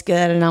this tastes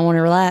good and I want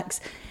to relax,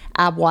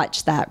 I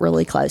watch that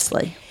really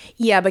closely.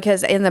 Yeah,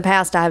 because in the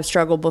past I have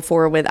struggled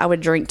before with, I would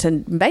drink to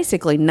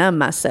basically numb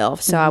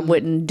myself, so I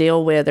wouldn't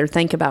deal with or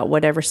think about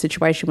whatever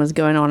situation was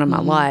going on in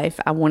my life.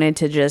 I wanted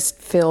to just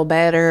feel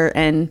better,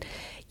 and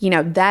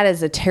that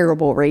is a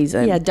terrible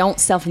reason. Yeah, don't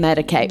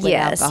self-medicate with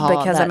alcohol.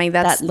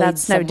 Because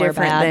that's no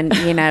different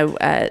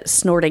than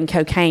snorting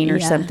cocaine or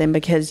something,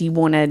 because you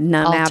want to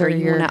numb out, or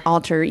you want to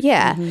alter.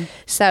 Yeah.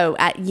 So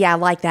I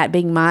like that,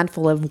 being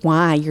mindful of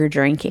why you're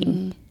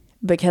drinking.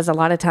 Because a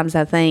lot of times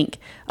I think,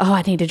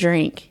 I need to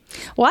drink.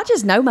 Well, I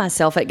just know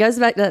myself. It goes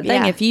back to that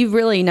thing. If you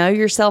really know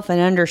yourself and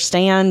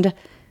understand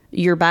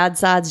your bad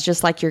sides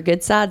just like your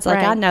good sides,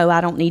 I know I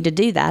don't need to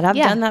do that. I've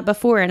done that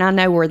before, and I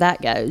know where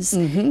that goes.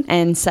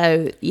 And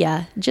so,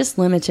 just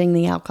limiting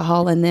the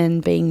alcohol, and then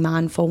being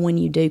mindful when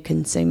you do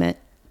consume it.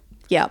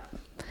 Yep.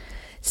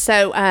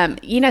 So,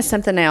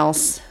 something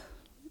else,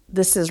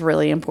 this is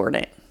really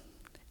important.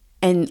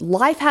 And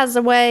life has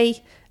a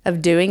way of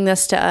doing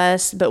this to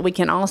us, but we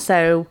can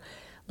also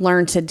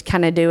learn to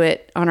kind of do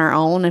it on our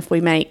own if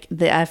we make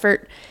the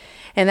effort.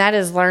 And that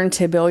is learn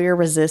to build your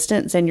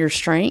resistance and your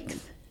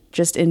strength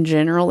just in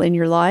general in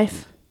your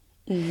life.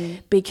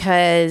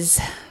 Because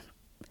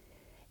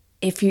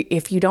if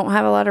you don't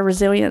have a lot of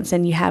resilience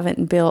and you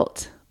haven't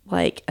built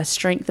like a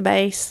strength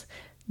base,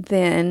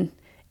 then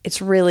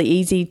it's really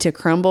easy to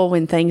crumble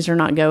when things are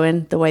not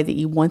going the way that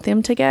you want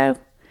them to go.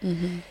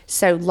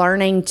 So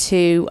learning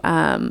to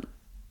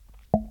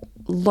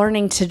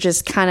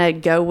just kind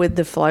of go with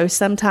the flow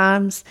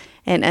sometimes,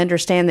 and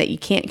understand that you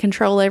can't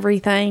control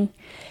everything,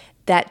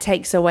 that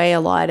takes away a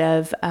lot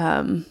of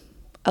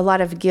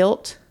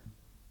guilt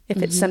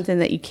if it's something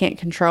that you can't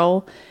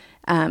control.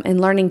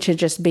 and learning to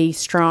just be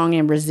strong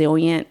and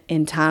resilient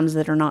in times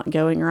that are not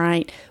going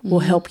right will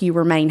help you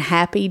remain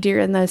happy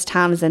during those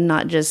times and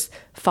not just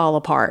fall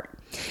apart.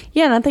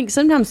 Yeah, and I think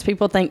sometimes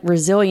people think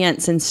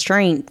resilience and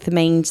strength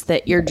means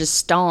that you're just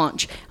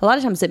staunch. A lot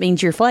of times it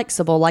means you're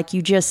flexible. Like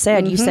you just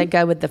said, you said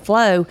go with the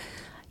flow.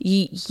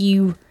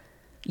 You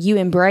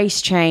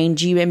embrace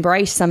change. You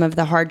embrace some of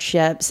the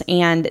hardships,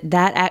 and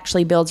that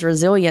actually builds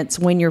resilience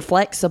when you're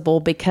flexible,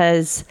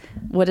 because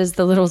what is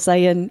the little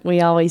saying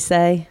we always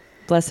say?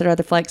 Blessed are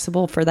the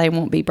flexible, for they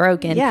won't be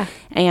broken. Yeah.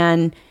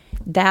 And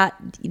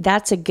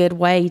that's a good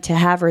way to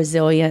have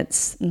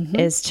resilience,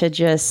 is to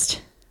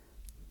just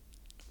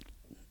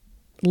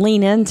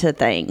lean into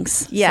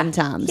things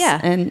sometimes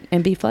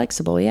and be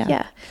flexible.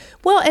 Yeah.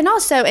 Well, and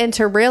also, and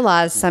to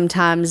realize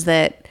sometimes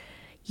that,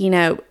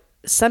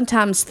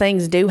 sometimes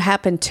things do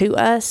happen to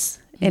us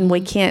and we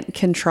can't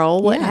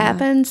control what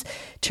happens,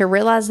 to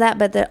realize that,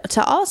 but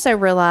to also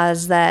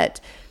realize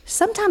that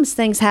sometimes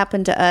things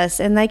happen to us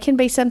and they can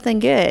be something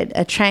good.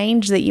 A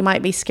change that you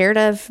might be scared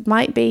of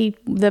might be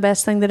the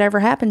best thing that ever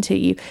happened to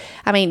you.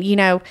 I mean,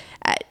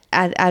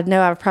 I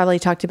know I've probably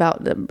talked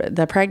about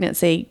the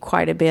pregnancy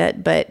quite a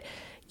bit, but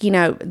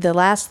the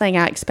last thing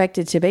I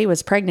expected to be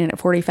was pregnant at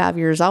 45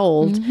 years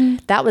old.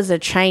 That was a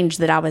change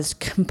that I was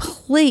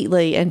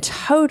completely and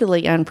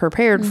totally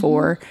unprepared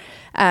for,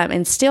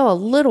 and still a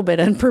little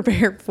bit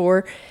unprepared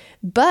for.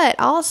 But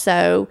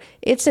also,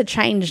 it's a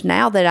change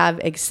now that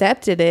I've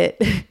accepted it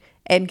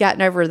and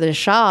gotten over the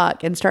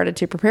shock and started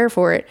to prepare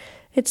for it.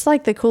 It's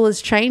like the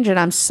coolest change, and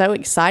I'm so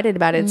excited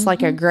about it. It's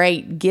like a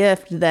great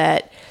gift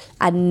that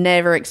I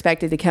never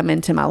expected to come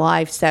into my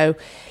life. So,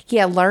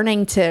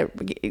 learning to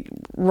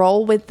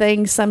roll with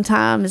things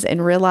sometimes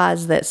and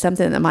realize that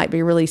something that might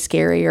be really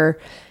scary, or,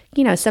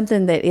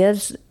 something that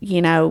is,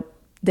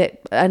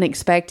 that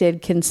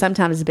unexpected, can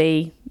sometimes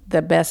be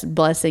the best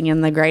blessing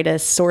and the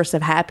greatest source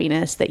of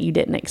happiness that you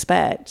didn't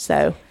expect.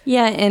 So,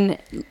 and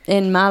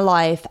in my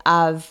life,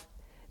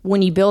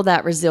 when you build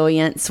that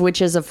resilience,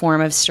 which is a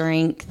form of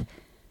strength,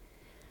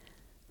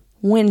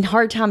 when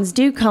hard times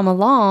do come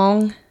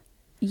along,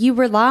 you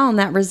rely on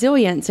that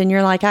resilience, and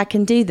you're like, I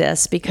can do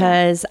this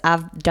because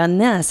I've done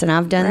this and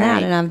I've done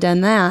that and I've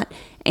done that.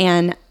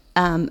 And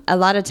a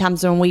lot of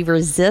times when we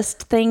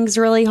resist things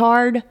really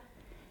hard,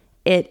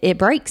 it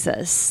breaks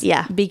us.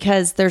 Yeah.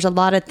 Because there's a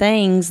lot of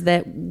things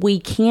that we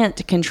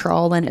can't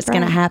control, and it's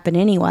going to happen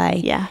anyway.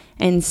 Yeah.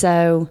 And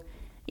so,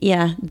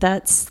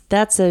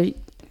 that's a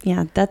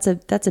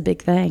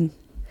big thing.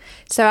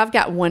 So I've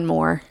got one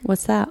more.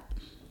 What's that?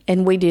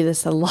 And we do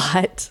this a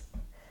lot.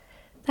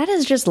 That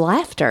is just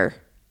laughter.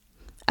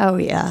 Oh,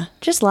 yeah.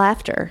 Just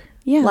laughter.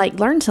 Yeah. Like,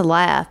 learn to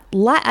laugh.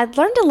 Learn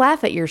to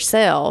laugh at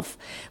yourself.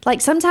 Like,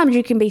 sometimes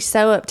you can be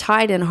so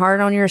uptight and hard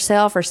on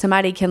yourself, or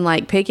somebody can,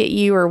 pick at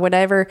you or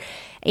whatever,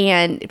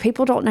 and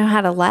people don't know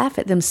how to laugh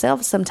at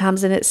themselves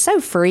sometimes, and it's so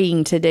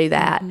freeing to do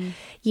that.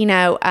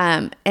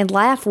 And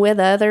laugh with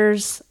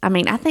others. I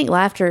mean, I think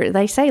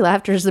they say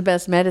laughter is the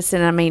best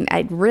medicine. I mean,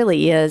 it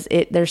really is.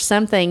 There's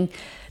something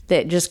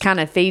that just kind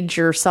of feeds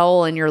your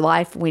soul and your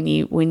life when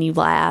you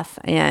laugh.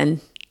 And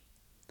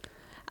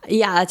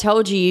I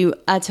told you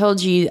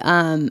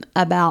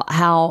about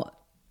how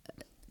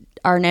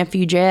our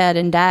nephew Jed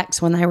and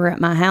Dax, when they were at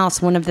my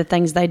house, one of the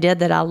things they did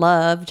that I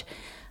loved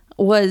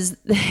was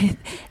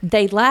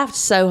they laughed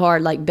so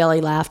hard, like belly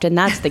laughed, and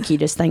that's the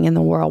cutest thing in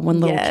the world when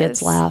little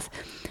kids laugh.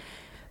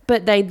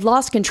 But they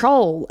lost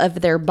control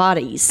of their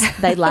bodies.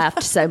 They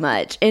laughed so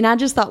much. And I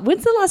just thought,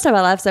 when's the last time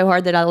I laughed so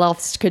hard that I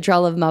lost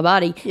control of my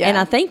body? Yeah. And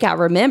I think I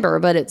remember,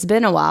 but it's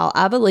been a while.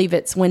 I believe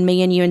it's when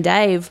me and you and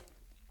Dave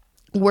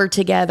were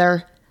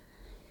together.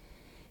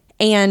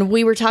 And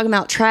we were talking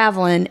about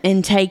traveling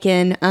and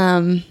taking,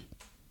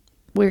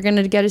 we were going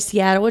to go to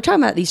Seattle. We're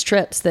talking about these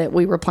trips that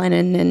we were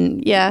planning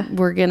and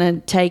we're going to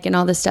take and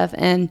all this stuff.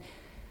 And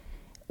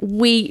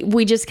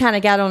we just kind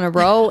of got on a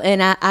roll,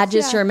 and I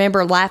just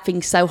remember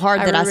laughing so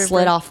hard that I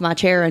slid off my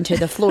chair into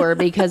the floor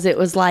because it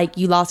was like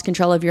you lost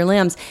control of your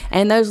limbs.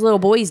 And those little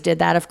boys did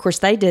that. Of course,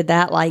 they did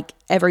that like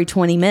every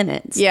 20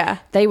 minutes. Yeah.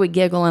 They would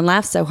giggle and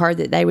laugh so hard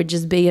that they would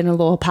just be in a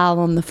little pile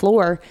on the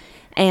floor.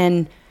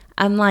 And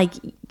I'm like,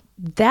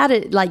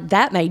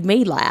 that made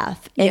me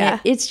laugh. And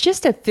it's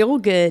just a feel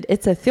good.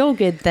 It's a feel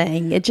good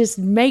thing. It just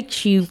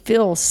makes you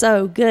feel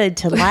so good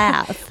to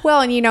laugh. Well,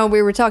 and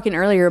we were talking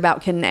earlier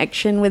about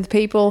connection with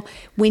people.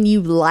 When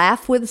you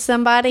laugh with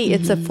somebody,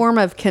 it's a form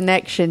of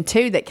connection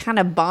too that kind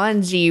of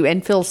bonds you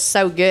and feels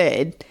so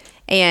good.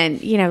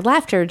 And,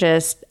 laughter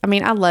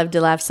I love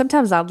to laugh.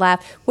 Sometimes I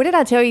laugh. What did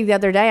I tell you the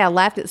other day? I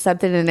laughed at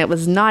something and it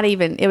was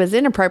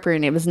inappropriate,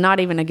 and it was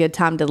not even a good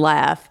time to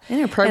laugh.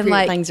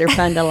 Inappropriate things are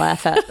fun to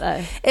laugh at,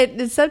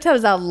 though.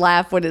 Sometimes I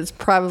laugh when it's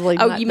probably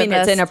not you mean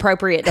it's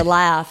inappropriate to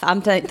laugh?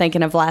 I'm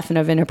thinking of laughing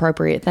of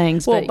inappropriate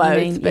things. Well,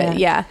 both. But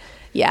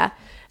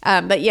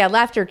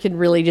laughter can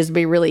really just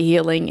be really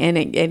healing, and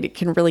it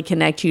can really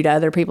connect you to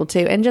other people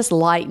too, and just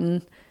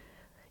lighten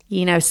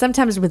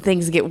sometimes when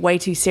things get way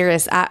too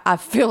serious, I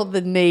feel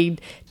the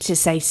need to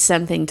say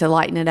something to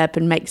lighten it up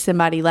and make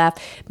somebody laugh.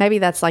 Maybe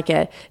that's like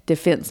a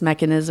defense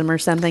mechanism or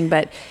something,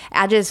 but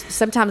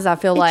sometimes I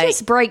feel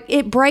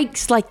it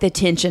breaks like the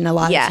tension a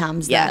lot of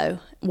times though,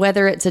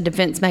 whether it's a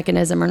defense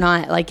mechanism or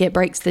not, like it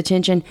breaks the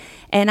tension.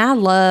 And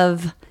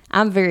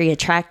I'm very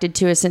attracted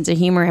to a sense of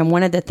humor. And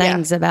one of the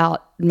things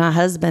about my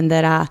husband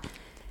that I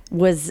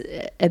was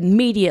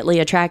immediately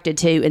attracted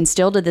to, and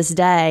still to this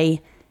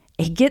day,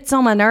 he gets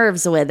on my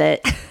nerves with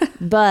it,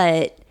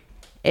 but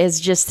it's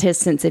just his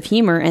sense of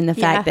humor and the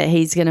fact that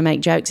he's going to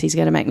make jokes. He's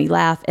going to make me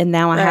laugh. And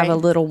now I have a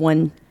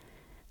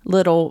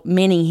little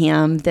mini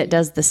him that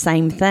does the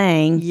same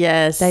thing.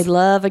 Yes. They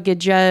love a good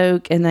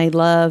joke and they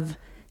love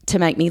to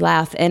make me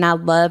laugh. And I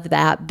love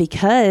that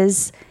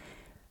because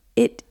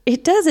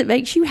it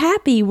makes you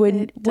happy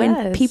when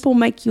people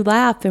make you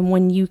laugh and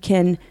when you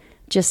can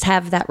just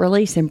have that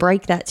release and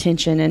break that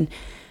tension. And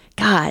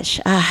gosh,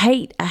 I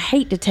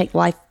hate to take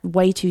life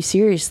way too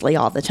seriously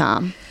all the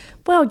time.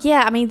 Well,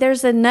 yeah, I mean,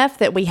 there's enough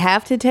that we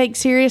have to take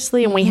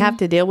seriously and we have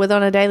to deal with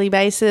on a daily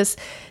basis.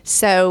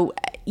 So,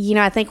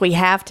 I think we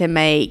have to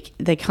make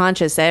the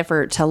conscious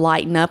effort to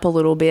lighten up a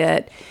little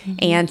bit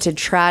and to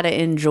try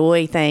to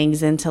enjoy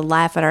things and to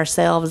laugh at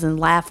ourselves and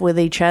laugh with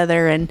each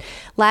other and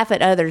laugh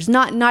at others.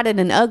 Not in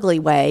an ugly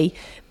way,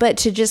 but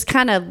to just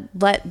kind of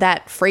let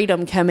that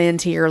freedom come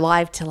into your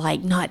life to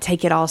like not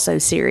take it all so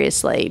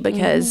seriously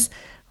because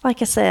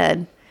like I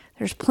said,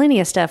 there's plenty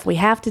of stuff we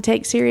have to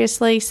take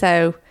seriously.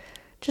 So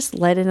just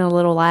let in a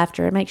little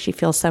laughter. It makes you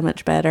feel so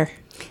much better.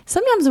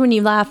 Sometimes when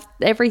you laugh,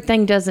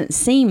 everything doesn't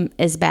seem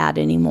as bad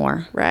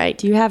anymore. Right.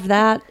 Do you have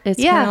that?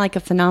 It's kind of like a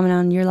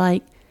phenomenon. You're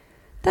like,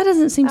 that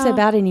doesn't seem so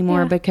bad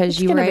anymore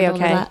because you were able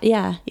to laugh.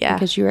 Yeah.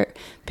 Because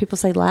people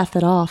say laugh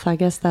it off. I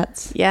guess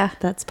that's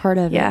part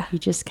of it. You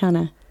just kind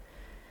of.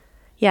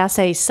 Yeah. I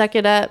say suck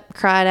it up,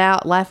 cry it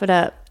out, laugh it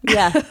up.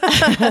 Yeah.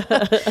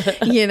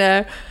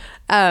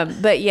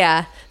 But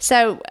yeah,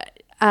 so,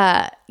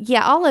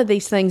 all of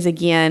these things,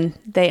 again,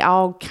 they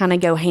all kind of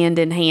go hand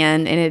in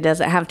hand and it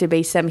doesn't have to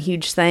be some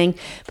huge thing,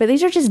 but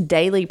these are just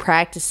daily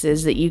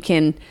practices that you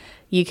can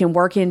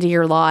work into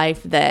your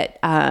life that,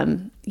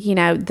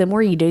 the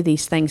more you do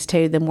these things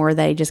too, the more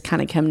they just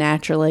kind of come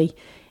naturally.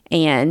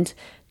 And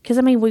because,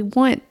 I mean, we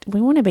want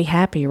to be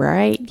happy,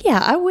 right?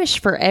 Yeah. I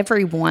wish for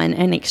everyone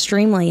an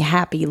extremely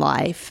happy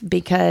life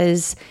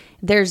because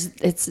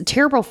it's a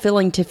terrible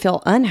feeling to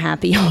feel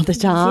unhappy all the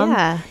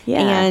time.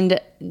 Yeah. And,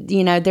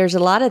 there's a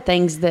lot of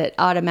things that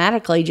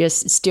automatically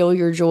just steal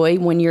your joy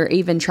when you're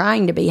even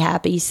trying to be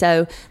happy.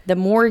 So the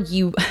more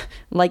you,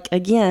 like,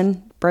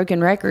 again,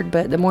 broken record,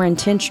 but the more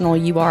intentional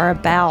you are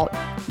about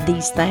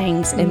these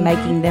things and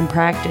making them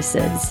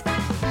practices,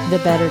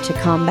 the better to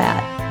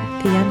combat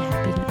the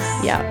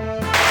unhappiness. Yeah.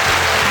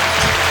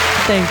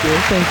 Thank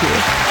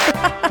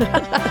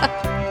you.